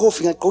take a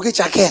coffee, I go get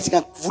jacket,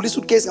 I fully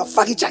suitcase, I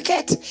fucking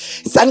jacket.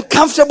 It's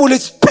uncomfortable.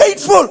 It's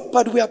painful,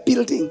 but we are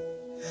building.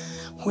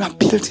 We are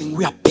building.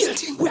 We are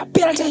building. We are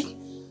building.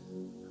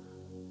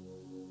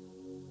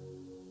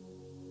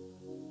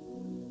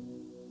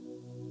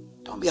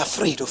 Don't be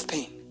afraid of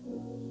pain.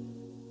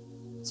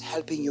 It's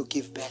helping you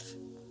give birth.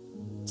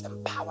 It's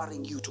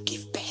empowering you to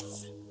give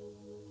birth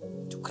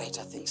to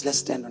greater things. Let's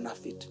stand on our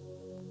feet.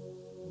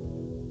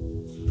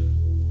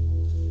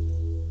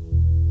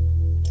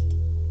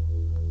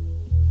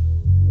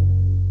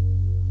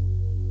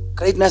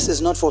 Greatness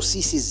is not for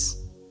sissies.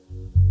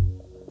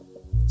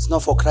 It's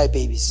not for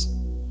crybabies.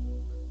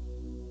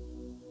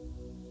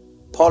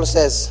 Paul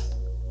says,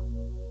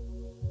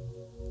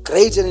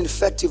 great and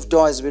effective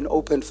door has been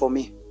opened for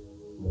me.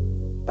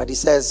 But he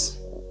says,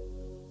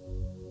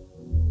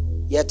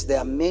 yet there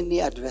are many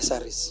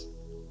adversaries.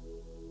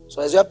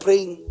 So as you are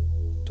praying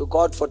to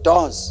God for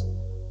doors,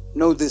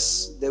 know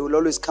this: they will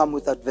always come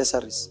with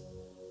adversaries.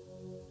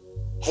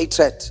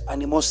 Hatred,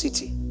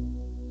 animosity,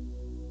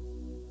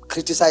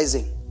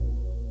 criticizing.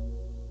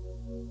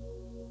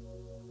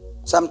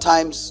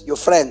 Sometimes your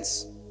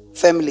friends,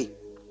 family,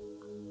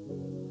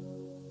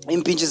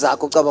 impintshi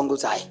zakho ucabanga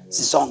ukuthi hayi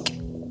sisonke.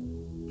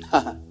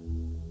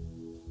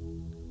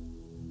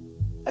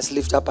 Let's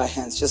lift up our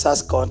hands. Just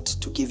ask God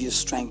to give you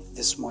strength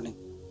this morning.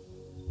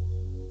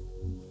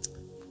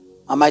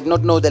 I might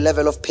not know the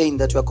level of pain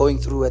that you are going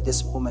through at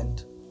this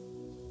moment,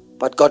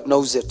 but God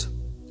knows it.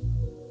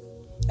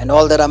 And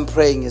all that I'm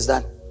praying is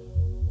that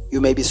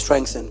you may be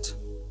strengthened,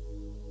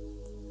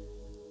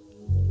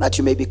 that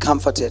you may be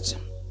comforted.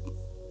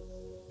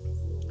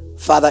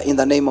 Father, in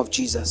the name of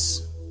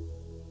Jesus,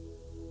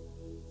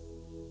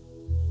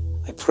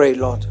 I pray,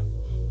 Lord,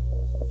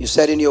 you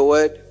said in your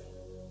word,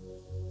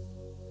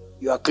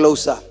 you are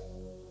closer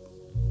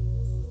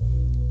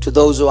to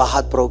those who are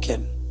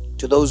heartbroken,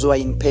 to those who are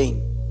in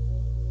pain,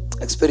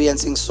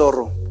 experiencing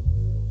sorrow,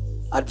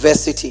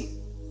 adversity.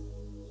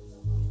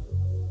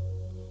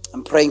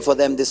 I'm praying for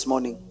them this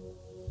morning.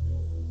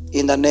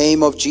 In the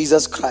name of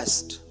Jesus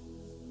Christ,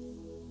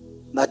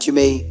 that you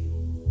may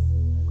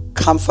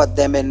comfort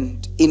them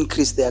and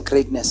increase their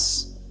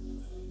greatness.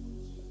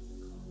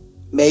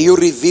 May you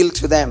reveal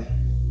to them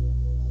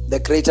the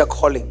greater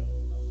calling,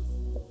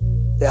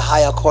 the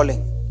higher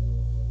calling.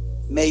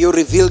 May you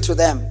reveal to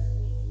them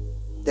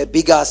the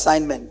bigger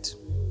assignment.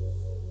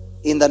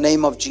 In the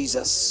name of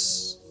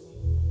Jesus,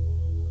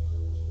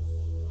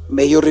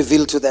 may you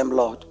reveal to them,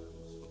 Lord.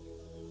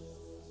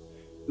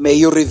 May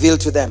you reveal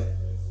to them,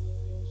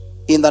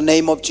 in the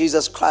name of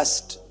Jesus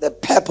Christ, the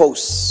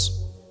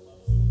purpose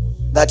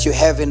that you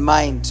have in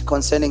mind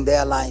concerning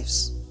their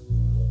lives.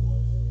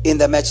 In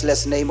the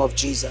matchless name of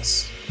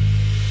Jesus.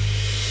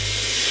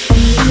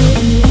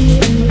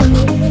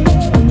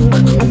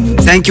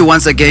 Thank you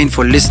once again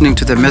for listening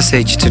to the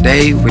message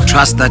today. We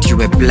trust that you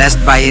were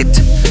blessed by it.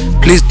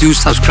 Please do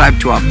subscribe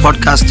to our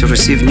podcast to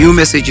receive new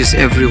messages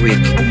every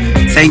week.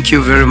 Thank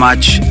you very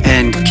much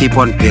and keep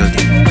on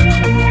building.